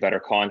guarantee better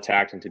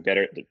contact and to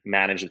better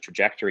manage the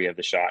trajectory of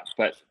the shot.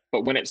 But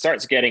when it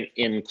starts getting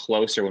in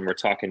closer, when we're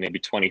talking maybe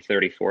 20,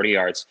 30, 40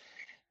 yards,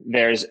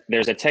 there's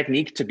a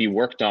technique to be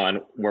worked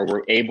on where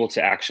we're able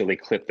to actually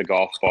clip the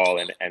golf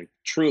ball and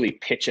truly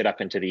pitch it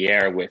up into the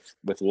air with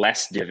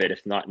less divot,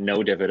 if not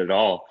no divot at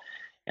all.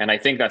 And I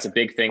think that's a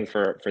big thing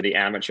for the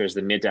amateurs,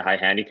 the mid to high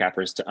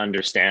handicappers, to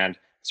understand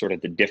sort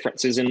of the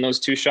differences in those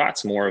two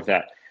shots, more of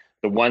that.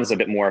 The one's a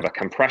bit more of a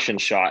compression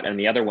shot, and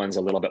the other one's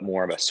a little bit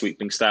more of a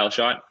sweeping style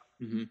shot.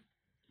 Mm-hmm.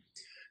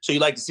 So you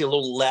like to see a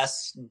little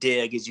less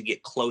dig as you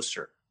get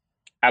closer.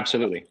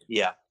 Absolutely.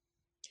 Yeah.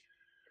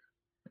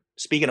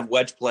 Speaking of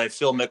wedge play,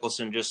 Phil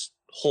Mickelson just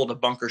holed a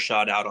bunker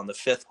shot out on the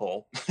 5th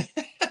hole.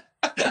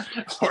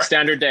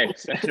 Standard day.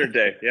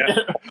 Yeah.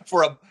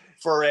 for a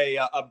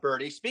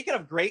birdie. Speaking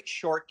of great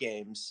short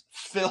games,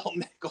 Phil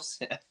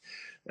Mickelson.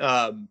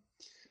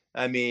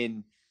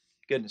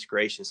 Goodness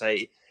gracious.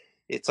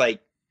 It's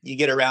like you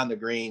get around the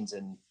greens,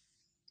 and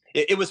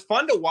it was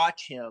fun to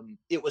watch him.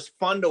 It was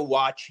fun to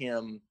watch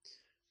him,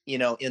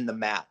 in the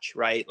match,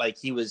 right? Like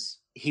he was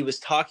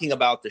talking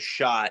about the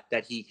shot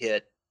that he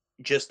hit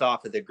just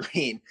off of the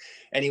green,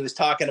 and he was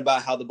talking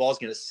about how the ball's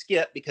going to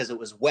skip because it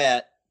was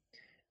wet,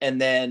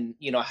 and then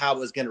how it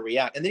was going to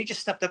react, and then he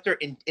just stepped up there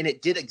and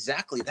it did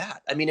exactly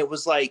that. It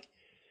was like,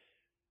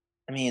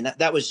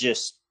 that was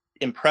just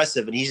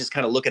impressive, and he's just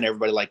kind of looking at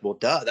everybody like, well,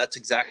 duh, that's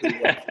exactly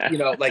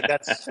what, like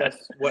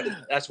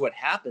that's what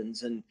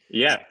happens. And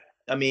yeah,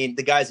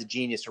 the guy's a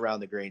genius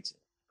around the greens.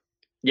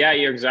 Yeah,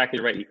 you're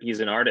exactly right. He's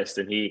an artist,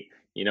 and he,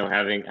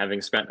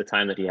 having spent the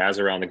time that he has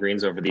around the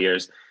greens over the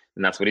years,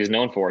 and that's what he's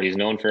known for. He's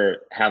known for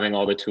having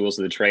all the tools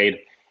of the trade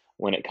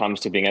when it comes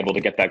to being able to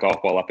get that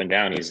golf ball up and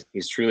down.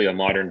 He's truly a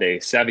modern day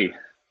Seve.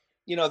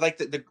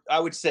 Like I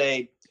would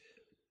say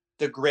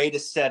the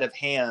greatest set of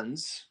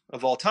hands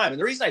of all time.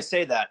 And the reason I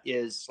say that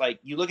is, like,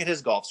 you look at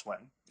his golf swing.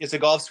 It's a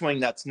golf swing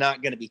that's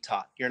not going to be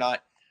taught.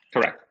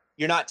 Correct.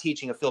 You're not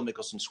teaching a Phil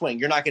Mickelson swing.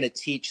 You're not going to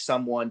teach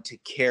someone to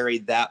carry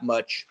that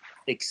much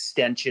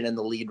extension in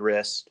the lead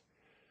wrist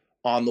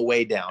on the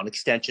way down.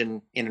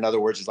 Extension, in other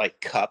words, is like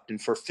cupped.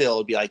 And for Phil,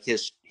 it'd be like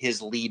his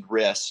lead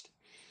wrist.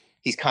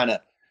 He's kind of,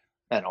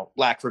 I don't know,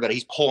 lack for better,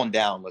 he's pulling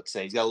down, let's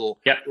say. He's got a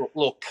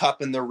little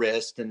cup in the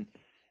wrist, and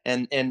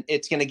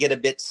it's going to get a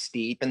bit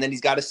steep. And then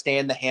he's got to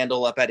stand the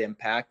handle up at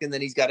impact. And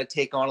then he's got to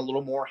take on a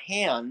little more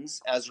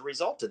hands as a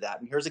result of that.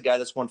 And here's a guy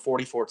that's won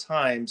 44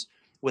 times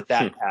with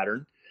that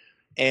pattern.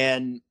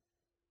 and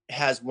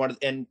has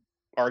and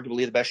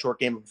arguably the best short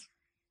game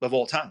of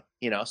all time,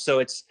 so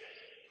it's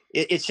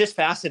just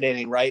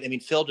fascinating, right? I mean,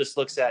 Phil just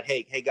looks at,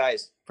 hey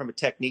guys, from a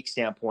technique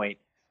standpoint,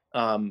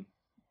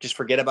 just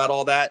forget about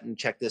all that and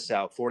check this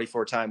out,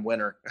 44-time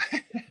winner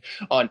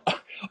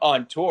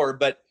on tour.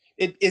 But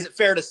is it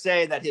fair to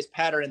say that his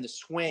pattern in the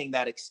swing,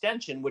 that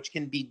extension, which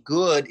can be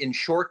good in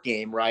short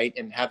game, right,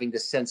 and having the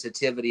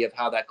sensitivity of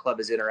how that club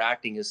is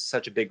interacting, is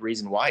such a big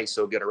reason why he's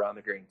so good around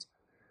the greens?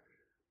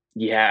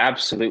 Yeah,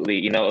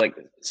 absolutely. Like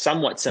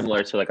somewhat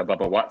similar to like a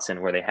Bubba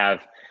Watson, where they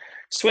have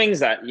swings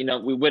that,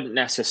 we wouldn't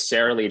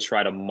necessarily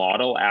try to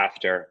model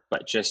after,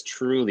 but just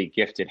truly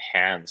gifted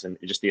hands and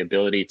just the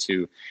ability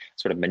to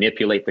sort of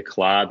manipulate the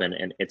club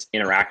and its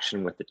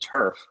interaction with the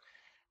turf.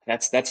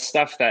 That's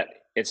stuff that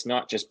it's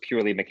not just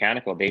purely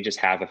mechanical. They just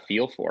have a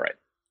feel for it.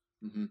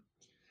 Mm-hmm.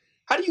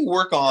 How do you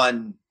work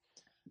on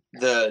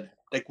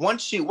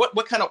once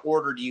what kind of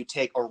order do you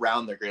take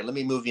around the green? Let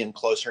me move you in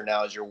closer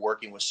now as you're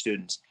working with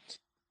students.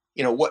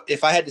 What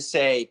if I had to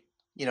say,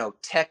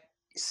 tech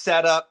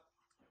setup,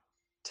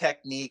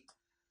 technique,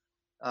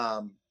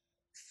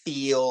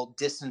 feel,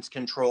 distance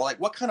control, like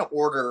what kind of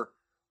order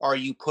are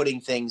you putting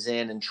things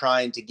in and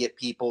trying to get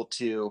people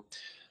to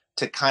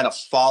kind of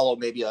follow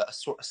maybe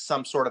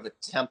some sort of a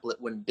template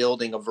when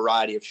building a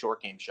variety of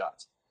short game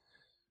shots?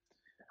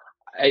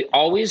 I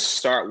always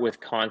start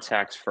with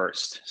contact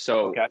first.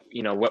 So, okay.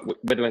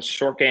 With a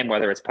short game,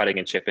 whether it's putting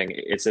and chipping,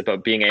 it's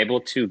about being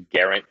able to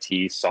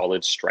guarantee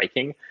solid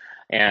striking.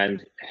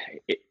 And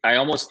I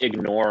almost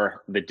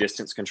ignore the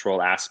distance control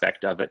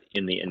aspect of it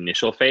in the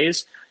initial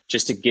phase,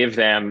 just to give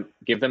them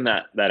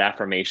that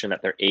affirmation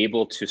that they're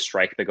able to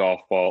strike the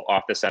golf ball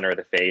off the center of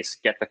the face,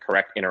 get the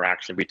correct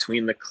interaction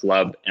between the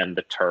club and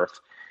the turf.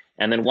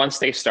 And then once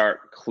they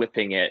start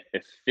clipping it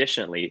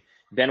efficiently,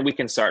 then we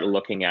can start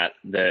looking at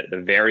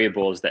the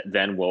variables that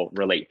then will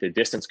relate to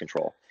distance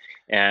control.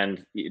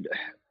 And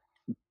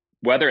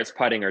whether it's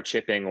putting or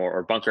chipping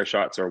or bunker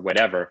shots or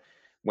whatever,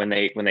 when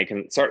they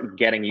can start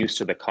getting used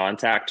to the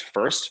contact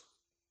first,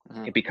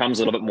 mm-hmm. It becomes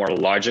a little bit more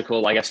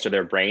logical, I guess, to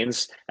their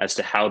brains as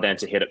to how then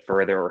to hit it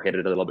further or hit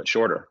it a little bit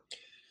shorter.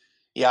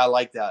 Yeah, I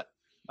like that.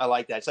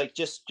 It's like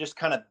just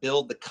kind of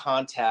build the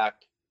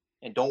contact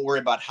and don't worry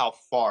about how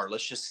far.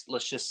 Let's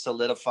just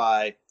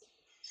solidify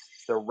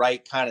the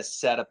right kind of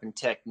setup and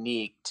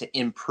technique to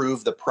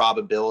improve the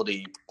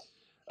probability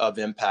of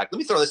impact. Let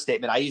me throw this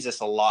statement. I use this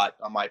a lot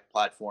on my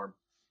platform.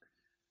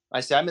 I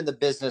say, I'm in the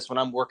business when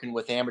I'm working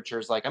with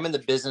amateurs, like I'm in the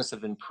business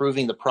of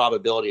improving the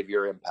probability of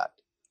your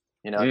impact.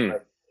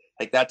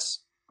 Like that's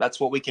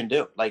what we can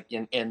do. Like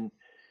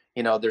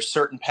there's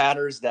certain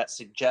patterns that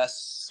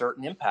suggest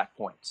certain impact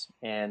points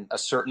and a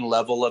certain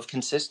level of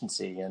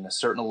consistency and a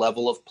certain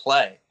level of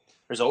play.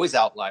 There's always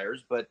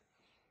outliers, but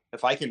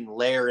if I can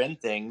layer in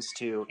things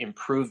to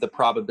improve the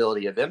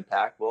probability of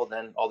impact, well,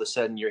 then all of a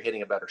sudden you're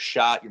hitting a better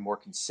shot. You're more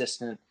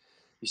consistent.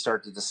 You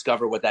start to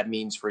discover what that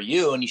means for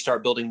you, and you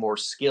start building more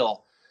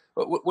skill.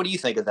 What do you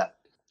think of that?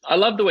 I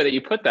love the way that you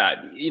put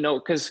that,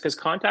 because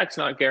contact's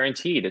not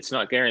guaranteed. It's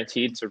not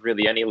guaranteed to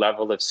really any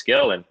level of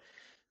skill. And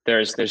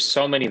there's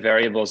so many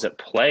variables at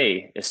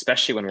play,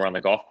 especially when we're on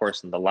the golf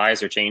course and the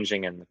lies are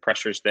changing and the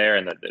pressure's there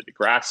and the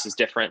grass is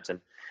different.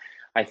 And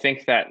I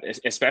think that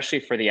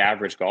especially for the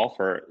average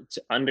golfer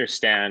to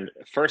understand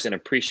first and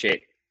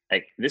appreciate,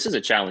 like, this is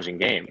a challenging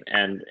game.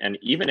 And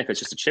even if it's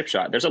just a chip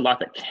shot, there's a lot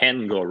that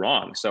can go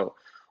wrong. So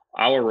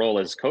our role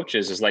as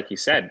coaches is, like you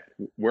said,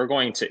 we're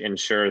going to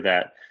ensure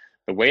that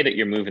the way that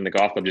you're moving the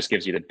golf club just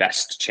gives you the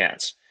best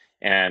chance.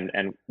 And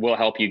we'll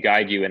help you,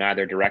 guide you in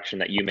either direction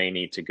that you may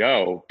need to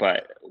go.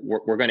 But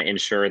we're going to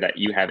ensure that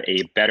you have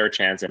a better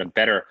chance and a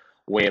better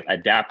way of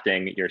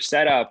adapting your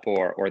setup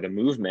or the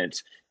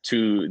movement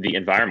to the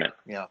environment.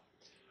 Yeah.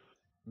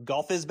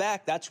 Golf is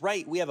back. That's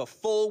right. We have a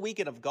full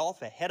weekend of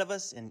golf ahead of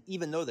us, and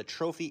even though the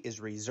trophy is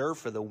reserved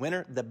for the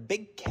winner, the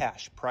big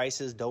cash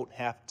prizes don't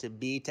have to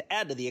be. To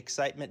add to the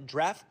excitement,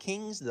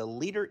 DraftKings, the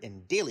leader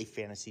in daily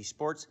fantasy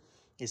sports,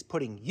 is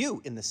putting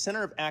you in the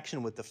center of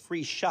action with the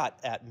free shot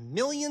at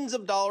millions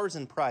of dollars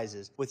in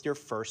prizes with your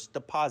first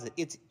deposit.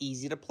 It's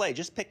easy to play.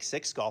 Just pick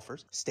 6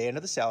 golfers, stay under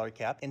the salary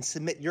cap, and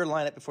submit your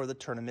lineup before the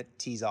tournament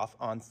tees off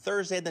on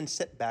Thursday. Then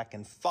sit back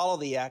and follow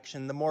the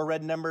action. The more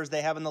red numbers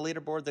they have on the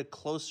leaderboard, the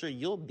closer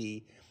you'll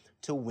be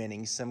to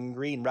winning some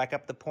green. Rack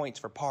up the points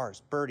for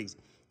pars, birdies,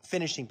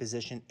 finishing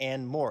position,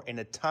 and more. In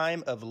a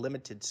time of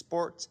limited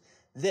sports,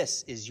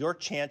 this is your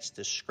chance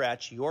to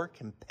scratch your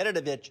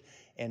competitive itch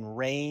and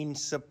reign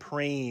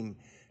supreme.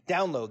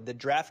 Download the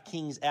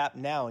DraftKings app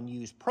now and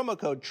use promo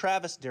code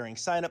Travis during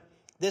signup.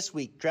 This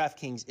week,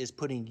 DraftKings is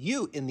putting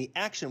you in the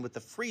action with a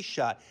free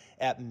shot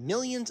at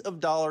millions of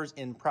dollars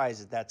in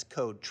prizes. That's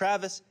code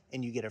Travis,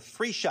 and you get a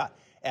free shot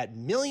at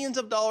millions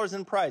of dollars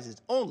in prizes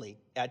only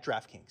at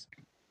DraftKings.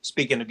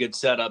 Speaking of good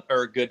setup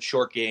or good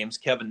short games,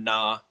 Kevin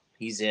Na,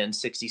 he's in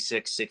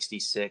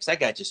 66-66. That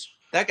guy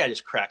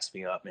just cracks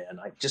me up, man.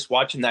 Just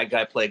watching that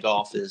guy play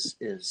golf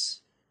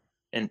is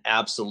an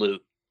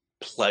absolute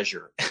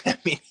pleasure. I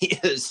mean,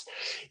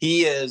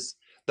 he is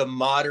the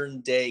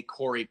modern day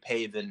Corey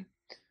Pavin.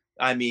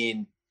 I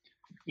mean,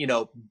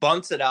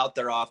 bunts it out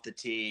there off the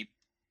tee.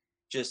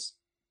 Just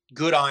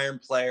good iron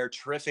player,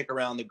 terrific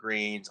around the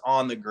greens,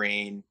 on the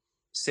green,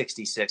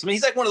 66. I mean,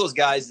 he's like one of those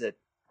guys that,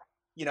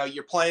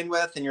 you're playing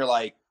with and you're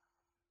like,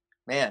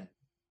 man,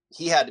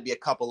 he had to be a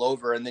couple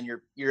over. And then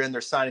you're in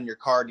there signing your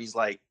card. And he's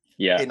like,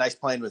 yeah, hey, nice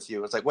playing with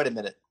you. It's like, wait a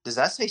minute, does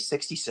that say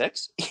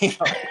 66? He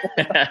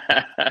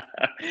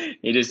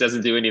just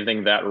doesn't do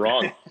anything that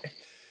wrong.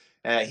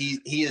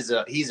 He's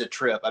a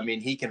trip. I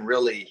mean, he can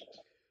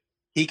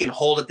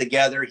hold it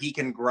together. He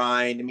can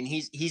grind. I mean,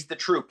 he's the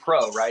true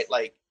pro, right?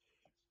 Like,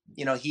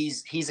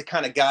 he's the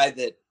kind of guy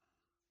that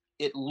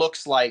it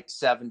looks like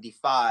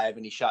 75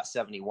 and he shot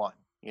 71.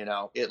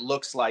 It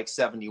looks like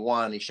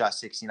 71 and he shot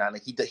 69.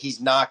 Like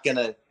he's not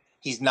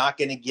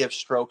gonna give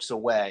strokes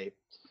away,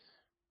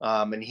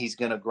 and he's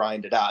gonna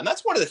grind it out. And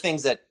that's one of the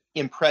things that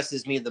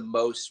impresses me the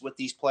most with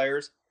these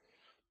players,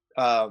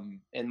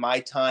 in my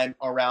time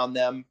around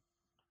them,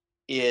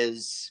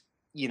 is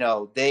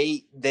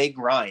they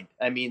grind.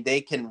 I mean, they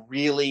can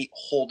really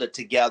hold it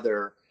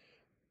together.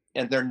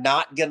 And they're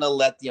not going to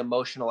let the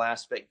emotional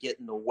aspect get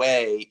in the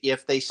way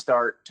if they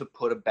start to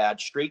put a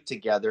bad streak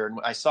together. And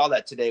I saw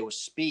that today with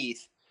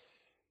Spieth.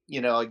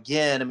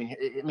 Again, I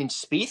mean,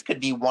 Spieth could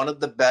be one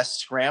of the best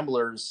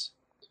scramblers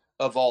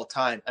of all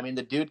time. I mean,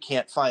 the dude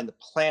can't find the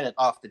planet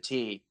off the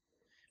tee.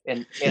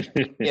 And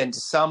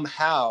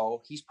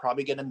somehow he's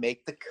probably going to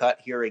make the cut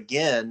here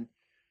again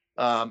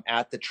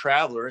at the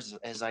Travelers,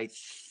 as I'm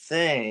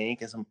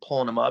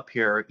pulling him up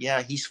here.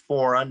 Yeah, he's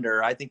 4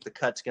 under. I think the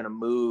cut's going to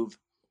move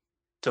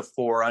to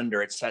 4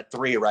 under. It's at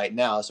 3 right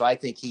now, so I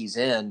think he's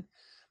in.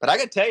 But I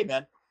gotta tell you,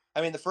 man,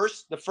 I mean, the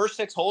first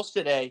 6 holes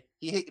today,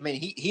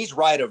 he's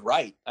right of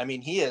right. I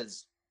mean, he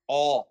is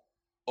all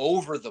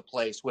over the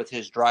place with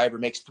his driver,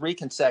 makes 3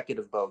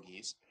 consecutive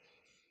bogeys,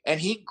 and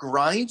he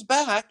grinds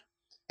back,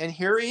 and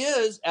here he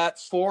is at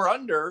 4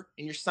 under,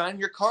 and you're signing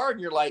your card,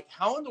 and you're like,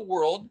 how in the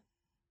world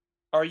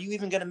are you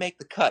even going to make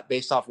the cut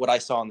based off what I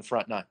saw on the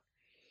front 9?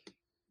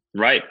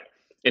 Right.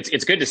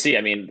 It's good to see.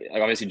 I mean,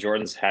 obviously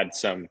Jordan's had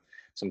some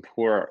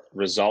poor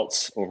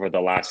results over the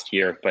last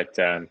year, but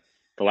the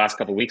last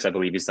couple of weeks, I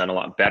believe he's done a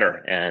lot better.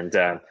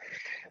 And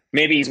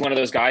maybe he's one of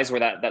those guys where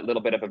that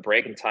little bit of a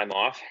break and time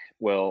off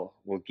will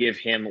give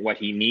him what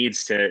he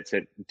needs to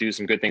do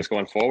some good things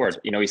going forward.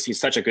 He's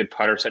such a good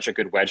putter, such a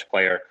good wedge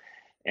player,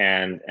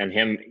 and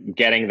him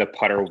getting the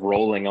putter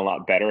rolling a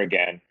lot better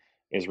again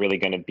is really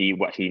going to be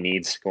what he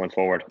needs going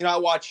forward. I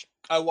watch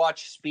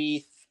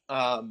Spieth.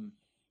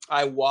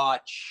 I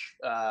watch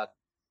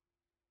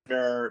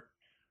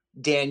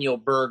Daniel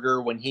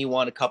Berger when he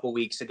won a couple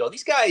weeks ago.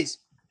 These guys,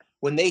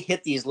 when they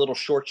hit these little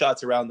short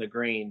shots around the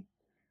green,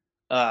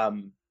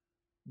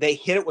 they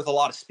hit it with a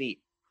lot of speed.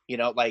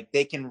 Like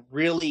they can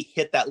really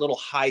hit that little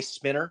high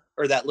spinner,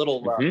 or that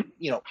little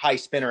high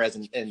spinner as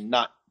in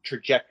not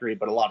trajectory,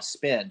 but a lot of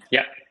spin.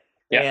 Yeah.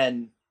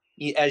 And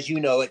as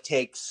it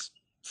takes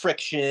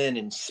friction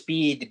and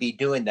speed to be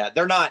doing that.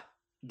 They're not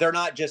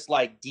just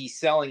like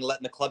decelling,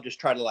 letting the club just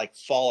try to like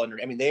fall under.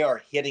 I mean, they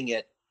are hitting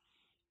it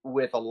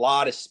with a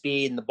lot of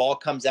speed, and the ball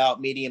comes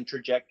out medium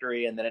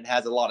trajectory, and then it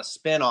has a lot of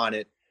spin on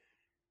it.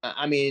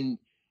 I mean,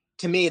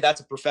 to me, that's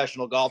a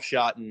professional golf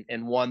shot,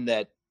 and one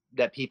that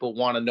people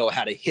want to know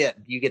how to hit.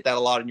 You get that a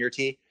lot in your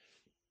tee?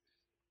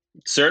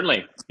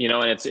 Certainly,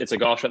 and it's a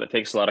golf shot that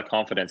takes a lot of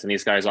confidence. And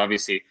these guys,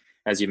 obviously,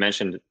 as you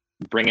mentioned,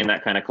 bringing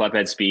that kind of club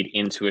head speed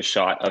into a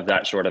shot of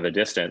that short of a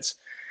distance,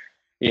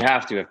 you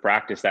have to have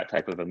practiced that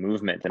type of a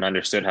movement and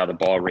understood how the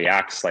ball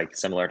reacts, like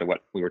similar to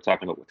what we were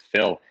talking about with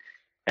Phil.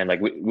 And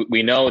like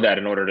we know that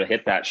in order to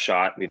hit that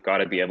shot, we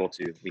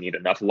need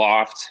enough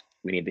loft,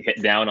 we need to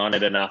hit down on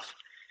it enough,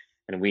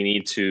 and we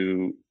need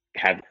to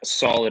have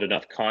solid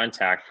enough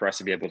contact for us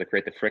to be able to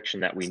create the friction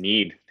that we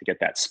need to get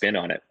that spin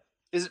on it.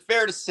 Is it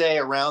fair to say,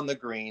 around the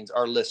greens,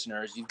 our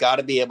listeners, you've got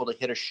to be able to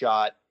hit a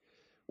shot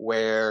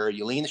where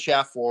you lean the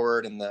shaft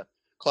forward and the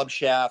club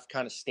shaft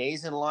kind of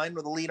stays in line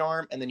with the lead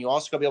arm, and then you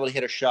also got to be able to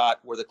hit a shot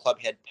where the club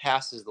head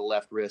passes the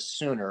left wrist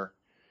sooner,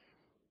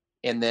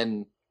 and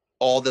then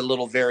all the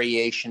little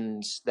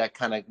variations that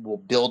kind of will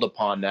build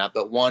upon that,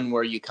 but one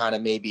where you kind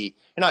of maybe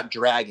you're not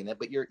dragging it,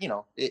 but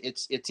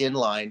it's in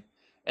line,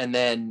 and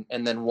then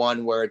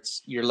one where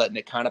you're letting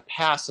it kind of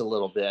pass a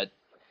little bit,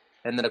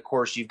 and then of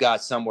course you've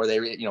got some where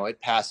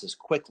it passes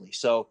quickly.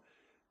 So,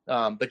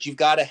 but you've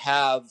got to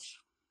have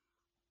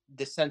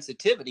the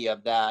sensitivity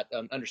of that,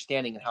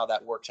 understanding how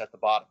that works at the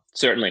bottom.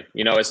 Certainly,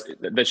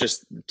 that's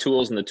just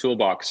tools in the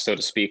toolbox, so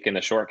to speak, in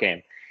the short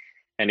game.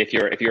 And if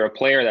you're a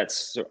player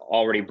that's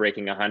already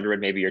breaking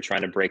 100, maybe you're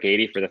trying to break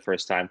 80 for the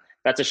first time,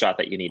 that's a shot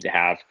that you need to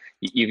have.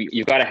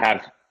 You've got to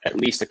have at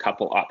least a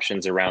couple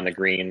options around the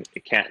green.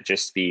 It can't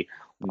just be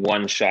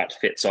one shot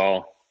fits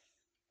all.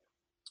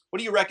 What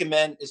do you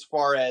recommend as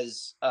far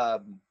as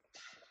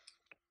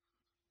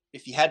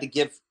if you had to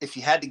give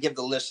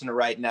the listener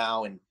right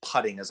now in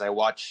putting, as I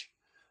watch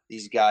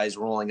these guys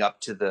rolling up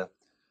to the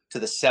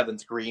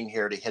 7th green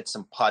here to hit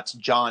some putts?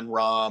 John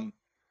Rahm,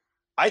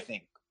 I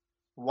think,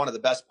 one of the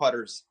best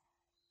putters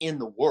in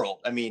the world.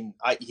 I mean,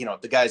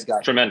 the guy's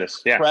got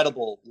tremendous,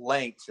 incredible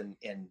length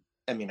and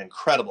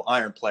incredible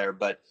iron player,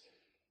 but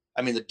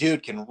I mean, the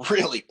dude can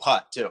really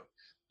putt too.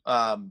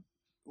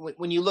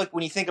 When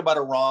you think about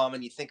a Rahm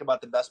and you think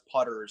about the best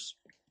putters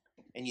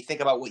and you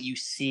think about what you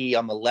see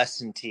on the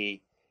lesson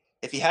tee,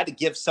 if you had to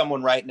give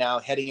someone right now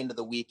heading into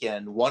the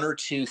weekend, one or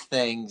two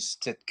things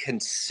to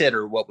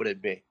consider, what would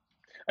it be?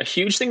 A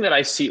huge thing that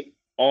I see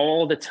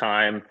all the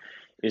time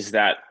is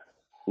that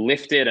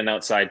lifted and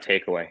outside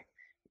takeaway.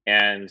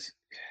 And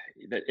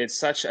it's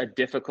such a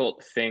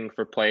difficult thing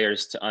for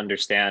players to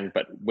understand.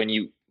 But when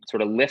you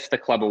sort of lift the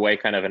club away,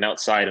 kind of an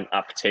outside and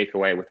up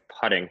takeaway with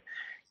putting,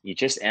 you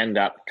just end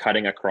up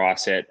cutting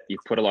across it. You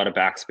put a lot of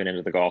backspin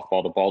into the golf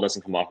ball. The ball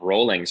doesn't come off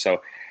rolling.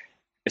 So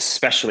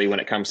especially when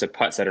it comes to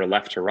putts that are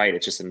left to right,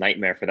 it's just a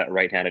nightmare for that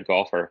right-handed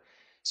golfer.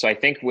 So I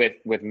think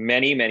with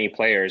many, many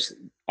players,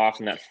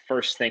 often that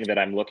first thing that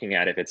I'm looking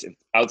at, if it's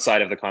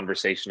outside of the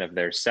conversation of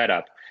their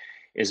setup,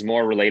 is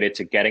more related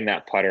to getting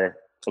that putter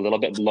a little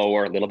bit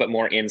lower, a little bit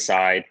more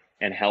inside,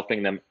 and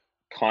helping them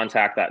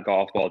contact that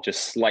golf ball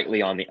just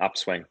slightly on the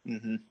upswing.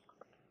 Mm-hmm.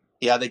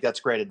 Yeah, I think that's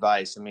great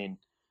advice. I mean,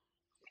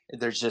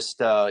 there's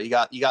just you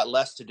got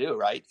less to do,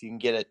 right? If you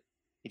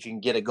can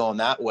get it going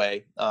that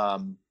way,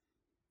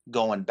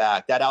 going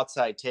back, that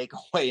outside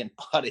takeaway and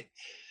putting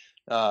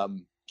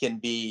can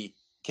be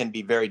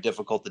very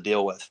difficult to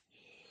deal with.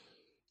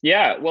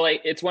 Yeah, well,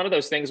 it's one of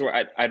those things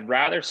where I'd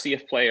rather see a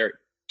player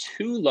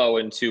too low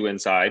and too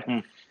inside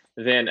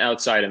than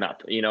outside and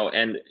up,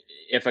 and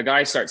if a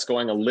guy starts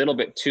going a little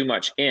bit too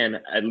much in,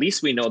 at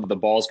least we know that the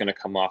ball's going to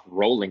come off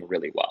rolling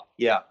really well.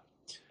 Yeah.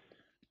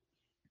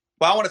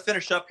 Well, I want to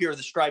finish up here with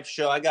the Stripe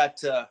Show. I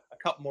got a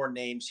couple more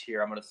names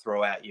here I'm going to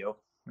throw at you,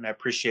 and I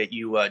appreciate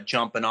you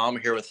jumping on. We're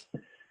here with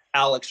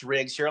Alex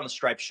Riggs here on the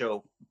Stripe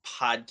Show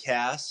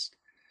podcast.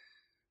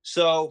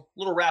 So a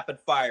little rapid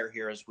fire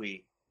here as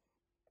we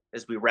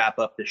wrap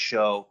up the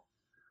show.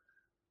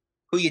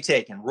 Who you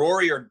taking,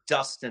 Rory or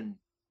Dustin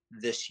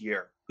this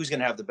year? Who's going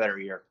to have the better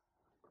year?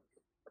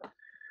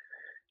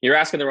 You're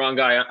asking the wrong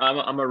guy.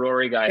 I'm a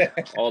Rory guy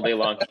all day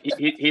long.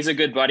 He's a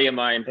good buddy of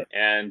mine,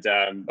 and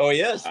oh,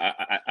 he is.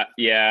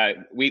 Yeah,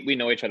 we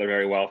know each other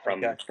very well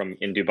from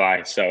in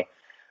Dubai. So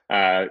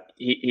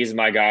he's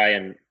my guy,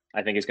 and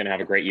I think he's going to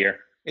have a great year.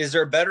 Is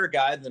there a better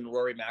guy than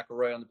Rory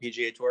McIlroy on the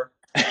PGA Tour?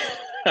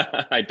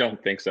 I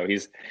don't think so.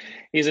 He's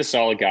a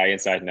solid guy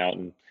inside and out,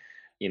 and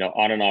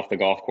on and off the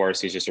golf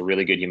course, he's just a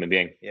really good human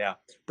being. Yeah,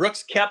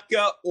 Brooks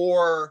Koepka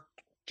or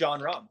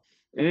Jon Rahm?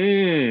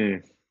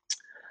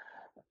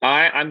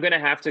 I'm going to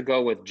have to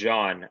go with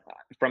John.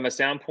 From a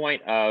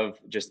standpoint of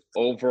just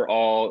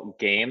overall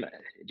game,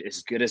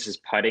 as good as his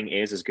putting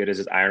is, as good as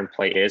his iron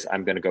play is,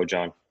 I'm going to go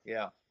John.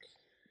 Yeah.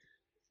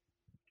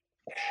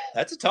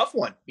 That's a tough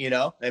one,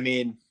 I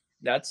mean,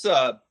 that's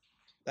a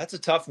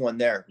tough one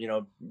there,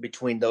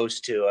 between those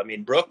two. I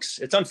mean, Brooks,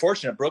 it's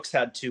unfortunate Brooks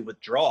had to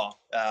withdraw.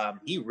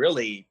 He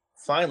really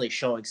finally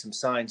showing some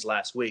signs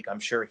last week. I'm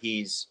sure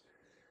he's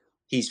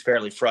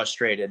fairly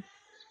frustrated.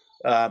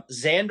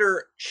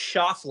 Xander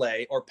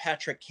Schauffele or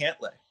Patrick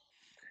Cantlay?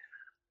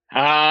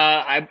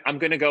 I'm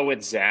going to go with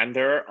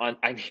Xander.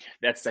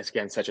 That's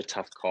again such a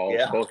tough call.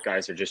 Yeah. Both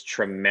guys are just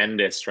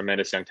tremendous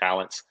young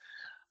talents.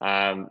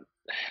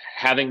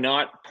 Having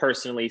not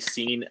personally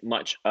seen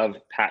much of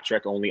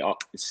Patrick, only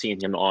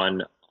seen him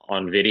on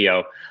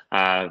video,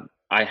 I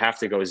have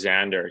to go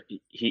Xander.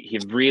 He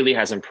really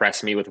has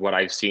impressed me with what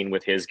I've seen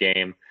with his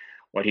game,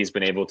 what he's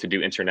been able to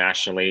do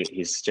internationally.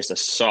 He's just a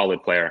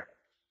solid player.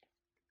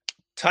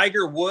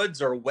 Tiger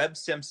Woods or Webb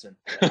Simpson?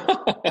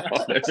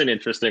 That's an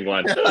interesting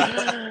one.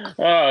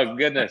 Oh,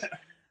 goodness.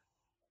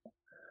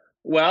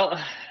 Well,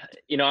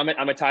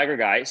 I'm a Tiger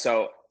guy.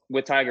 So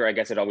with Tiger, I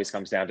guess it always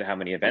comes down to how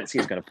many events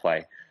he's going to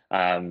play.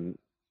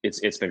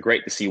 It's been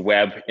great to see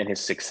Webb and his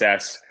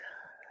success.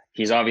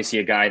 He's obviously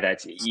a guy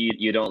that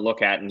you don't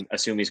look at and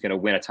assume he's going to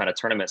win a ton of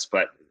tournaments,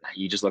 but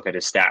you just look at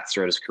his stats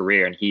throughout his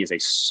career, and he is a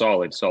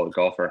solid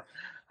golfer.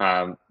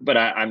 But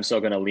I'm still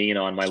going to lean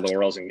on my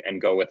laurels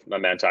and go with my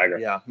man Tiger.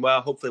 Yeah.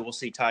 Well, hopefully we'll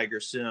see Tiger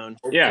soon.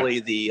 Hopefully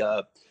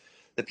the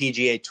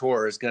PGA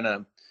Tour is going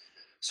to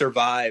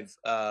survive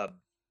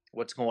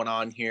what's going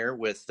on here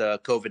with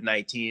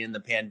COVID-19. The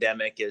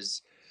pandemic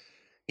is,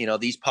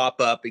 these pop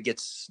up. It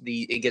gets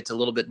a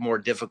little bit more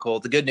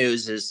difficult. The good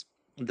news is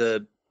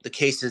the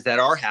cases that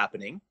are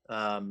happening,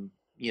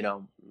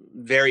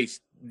 very,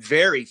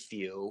 very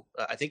few.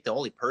 I think the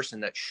only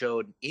person that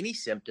showed any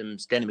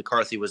symptoms, Denny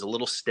McCarthy, was a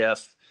little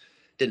stiff.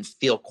 Didn't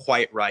feel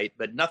quite right,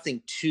 but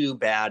nothing too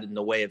bad in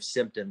the way of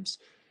symptoms.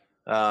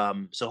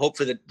 So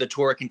hopefully the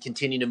tour can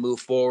continue to move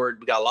forward.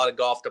 We got a lot of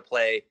golf to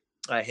play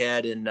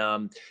ahead. And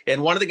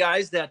one of the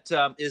guys that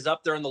is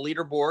up there on the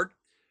leaderboard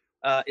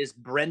is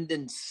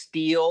Brendan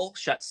Steele,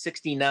 shot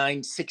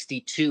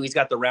 69-62. He's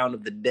got the round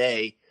of the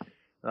day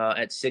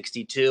at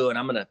 62. And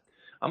I'm gonna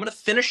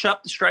finish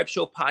up the Stripe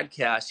Show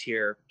podcast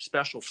here,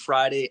 special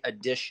Friday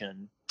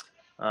edition,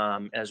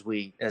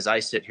 as I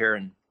sit here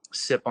and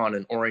sip on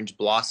an orange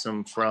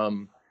blossom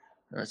from,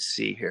 let's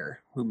see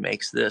here, who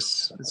makes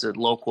this? It's a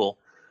local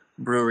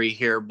brewery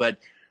here, but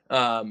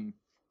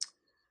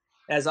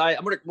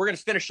we're gonna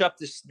finish up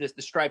the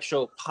Stripe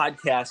Show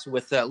podcast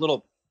with a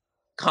little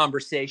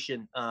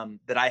conversation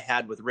that I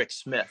had with Rick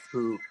Smith,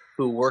 who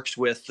works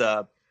with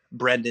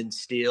Brendan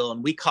Steele,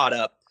 and we caught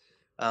up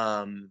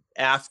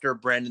after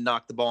Brendan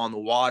knocked the ball in the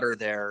water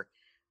there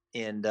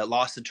and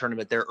lost the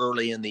tournament there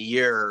early in the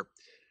year.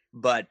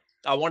 But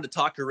I wanted to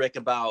talk to Rick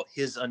about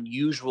his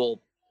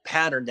unusual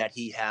pattern that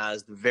he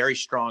has, the very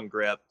strong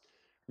grip,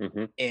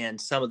 and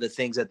some of the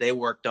things that they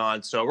worked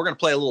on. So we're going to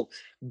play a little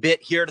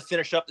bit here to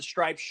finish up the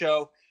Stripe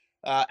Show.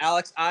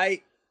 Alex,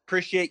 I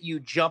appreciate you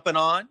jumping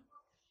on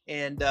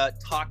and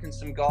talking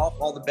some golf.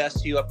 All the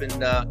best to you up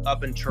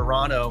in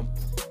Toronto,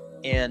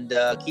 and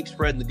keep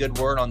spreading the good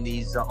word on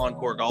these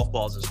Encore golf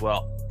balls as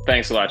well.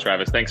 Thanks a lot,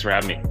 Travis. Thanks for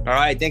having me. All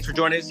right, thanks for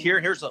joining us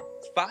here. Here's a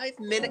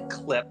 5-minute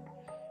clip.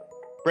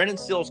 Brendan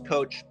Steele's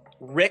coach,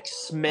 Rick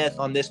Smith,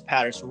 on this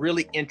pattern. Some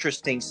really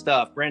interesting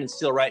stuff. Brendan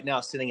Steele right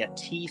now sitting at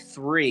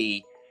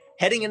T3,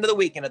 heading into the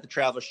weekend at the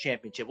Travelers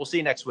Championship. We'll see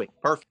you next week.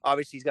 Perfect.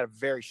 Obviously, he's got a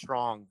very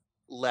strong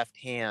left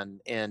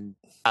hand and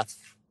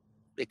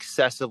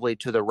excessively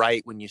to the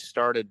right when you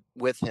started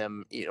with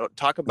him.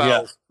 Talk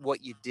about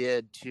what you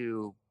did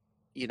to,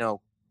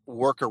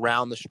 work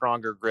around the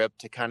stronger grip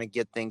to kind of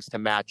get things to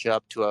match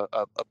up to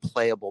a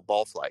playable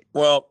ball flight.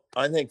 Well,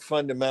 I think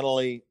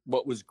fundamentally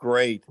what was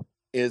great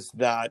is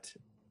that,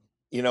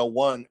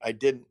 one,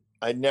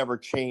 I never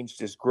changed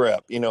his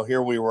grip.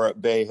 Here we were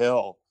at Bay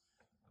Hill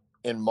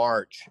in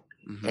March,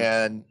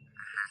 and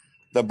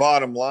the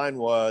bottom line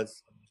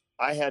was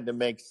I had to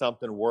make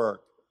something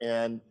work.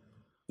 And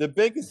the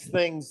biggest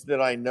things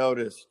that I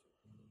noticed,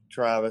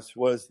 Travis,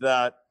 was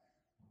that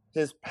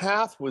his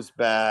path was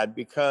bad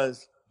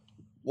because,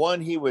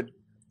 one,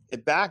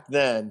 back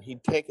then,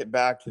 he'd take it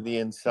back to the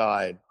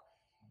inside,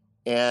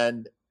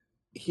 and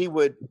he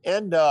would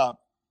end up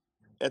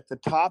at the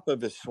top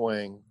of his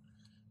swing.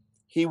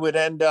 He would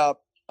end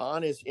up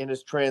in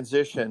his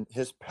transition,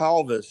 his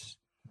pelvis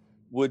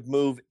would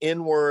move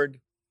inward,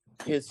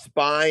 his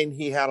spine,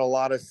 he had a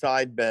lot of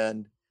side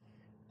bend,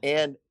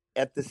 and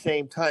at the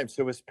same time,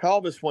 so his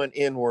pelvis went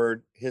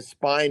inward, his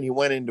spine, he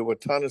went into a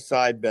ton of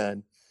side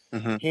bend,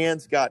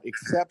 hands got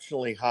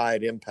exceptionally high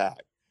at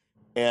impact,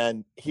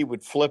 and he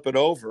would flip it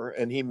over,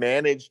 and he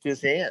managed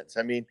his hands.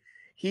 I mean,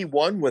 he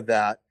won with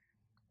that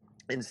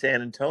in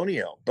San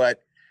Antonio.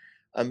 But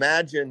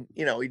imagine,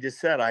 he just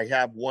said, I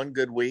have one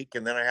good week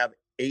and then I have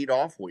 8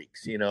 off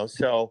weeks,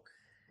 so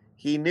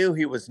he knew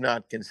he was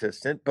not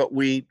consistent, but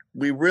we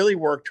really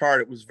worked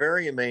hard. It was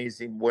very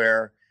amazing,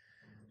 where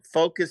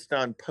focused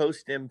on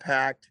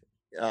post-impact,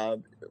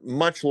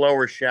 much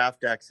lower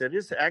shaft exit.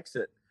 His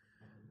exit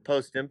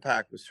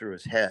post-impact was through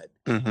his head.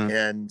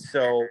 And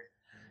so,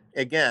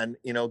 again,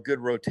 good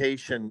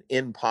rotation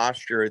in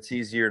posture, it's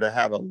easier to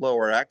have a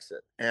lower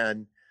exit,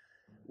 and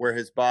where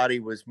his body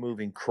was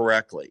moving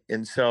correctly.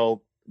 And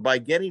so by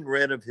getting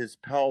rid of his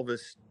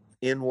pelvis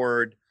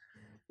inward,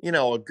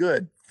 a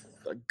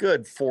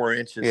good 4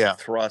 inches of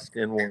thrust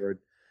inward,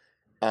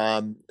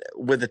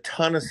 with a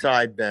ton of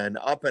side bend,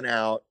 up and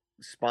out,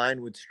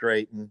 spine would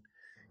straighten,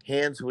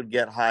 hands would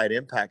get high at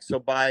impact. So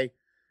by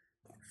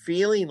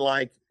feeling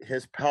like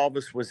his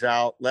pelvis was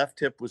out, left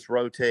hip was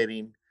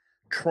rotating,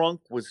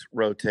 trunk was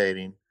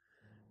rotating,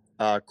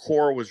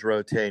 core was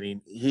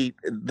rotating,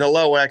 the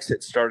low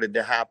exit started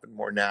to happen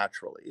more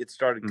naturally. It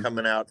started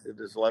coming out at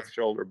his left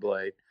shoulder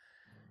blade.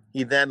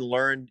 He then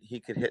learned he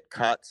could hit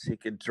cuts, he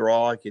could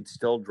draw, he could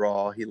still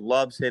draw. He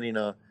loves hitting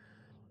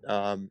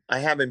I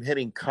have him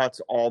hitting cuts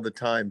all the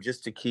time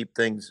just to keep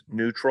things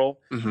neutral,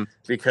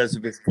 because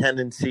of his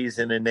tendencies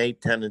and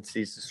innate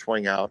tendencies to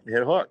swing out and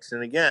hit hooks.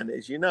 And again,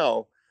 as you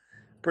know,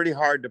 pretty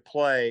hard to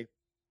play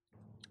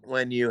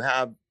when you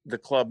have the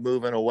club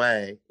moving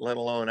away, let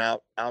alone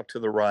out to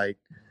the right,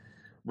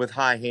 with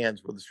high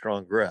hands with a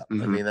strong grip. I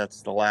mean,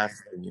 that's the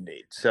last thing you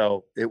need.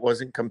 So it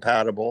wasn't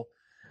compatible.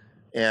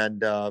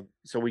 And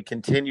so we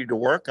continued to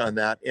work on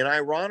that. And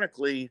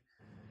ironically,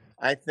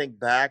 I think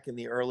back in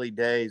the early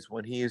days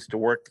when he used to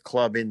work the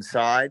club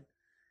inside,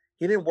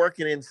 he didn't work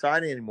it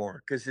inside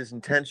anymore because his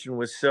intention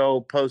was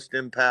so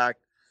post-impact.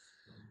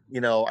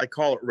 I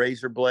call it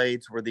razor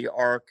blades, where the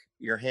arc,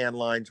 your hand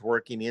line's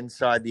working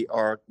inside the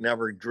arc,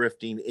 never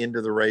drifting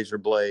into the razor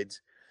blades,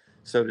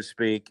 so to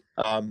speak.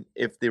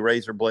 If the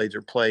razor blades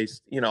are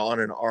placed, on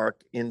an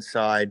arc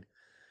inside,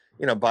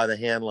 by the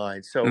hand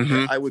line. So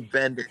I would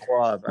bend a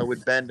club.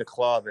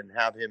 And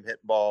have him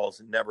hit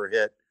balls and never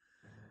hit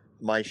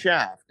my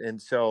shaft. And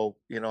so,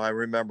 I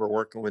remember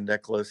working with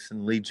Nicholas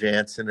and Lee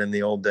Jansen in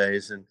the old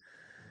days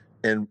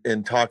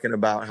and talking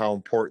about how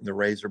important the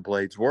razor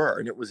blades were.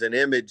 And it was an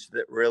image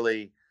that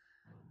really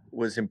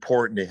was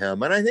important to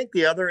him. And I think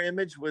the other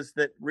image was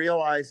that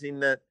realizing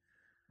that,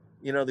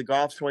 the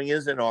golf swing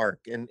is an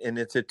arc, and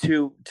it's a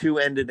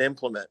two-ended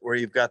implement, where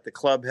you've got the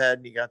club head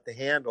and you got the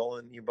handle,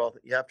 and you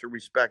have to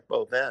respect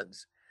both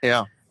ends.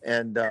 Yeah.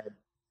 And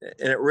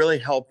it really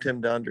helped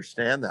him to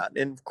understand that.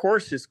 And of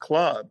course his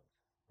club,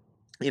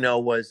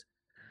 was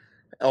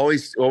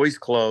always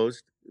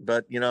closed.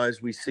 But,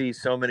 as we see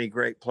so many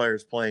great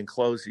players playing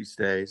closed these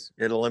days,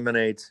 it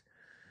eliminates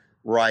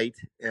right,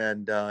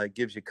 and it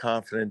gives you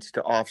confidence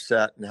to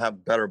offset and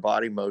have better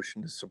body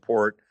motion to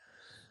support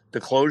the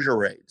closure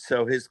rate.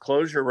 So his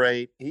closure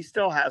rate, he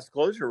still has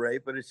closure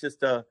rate, but it's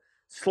just a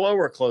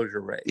slower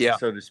closure rate,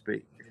 so to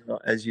speak,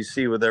 as you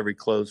see with every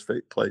closed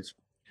face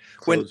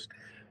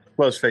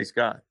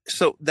guy.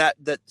 So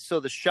so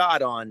the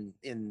shot on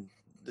in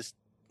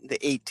the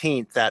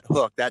 18th, that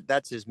hook,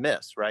 that's his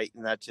miss, right?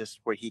 And that's just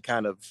where he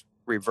kind of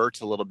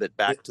reverts a little bit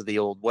back to the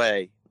old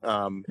way.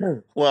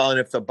 Well, and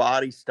if the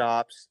body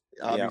stops,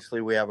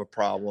 obviously we have a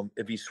problem.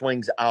 If he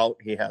swings out,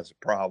 he has a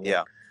problem.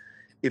 Yeah.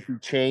 If he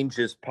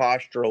changes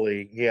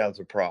posturally, he has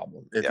a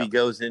problem. If he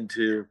goes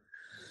into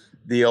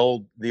the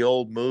old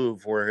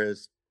move where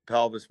his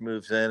pelvis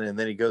moves in and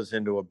then he goes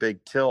into a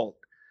big tilt,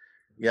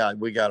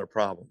 we got a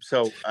problem.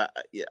 So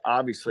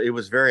obviously it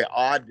was very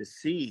odd to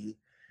see.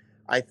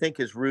 I think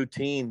his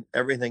routine,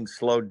 everything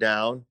slowed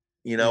down,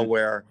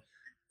 where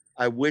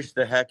I wish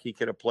the heck he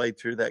could have played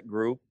through that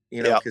group,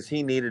 because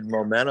he needed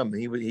momentum.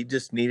 He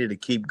just needed to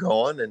keep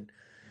going, and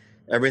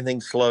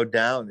everything slowed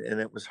down, and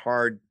it was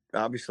hard.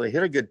 Obviously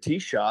hit a good tee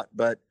shot,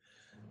 but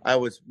I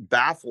was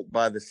baffled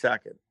by the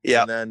second.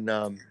 And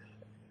then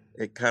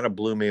it kind of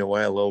blew me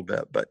away a little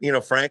bit. But,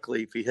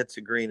 frankly, if he hits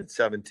a green at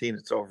 17,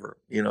 it's over.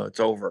 It's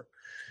over.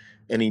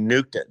 And he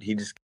nuked it. He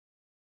just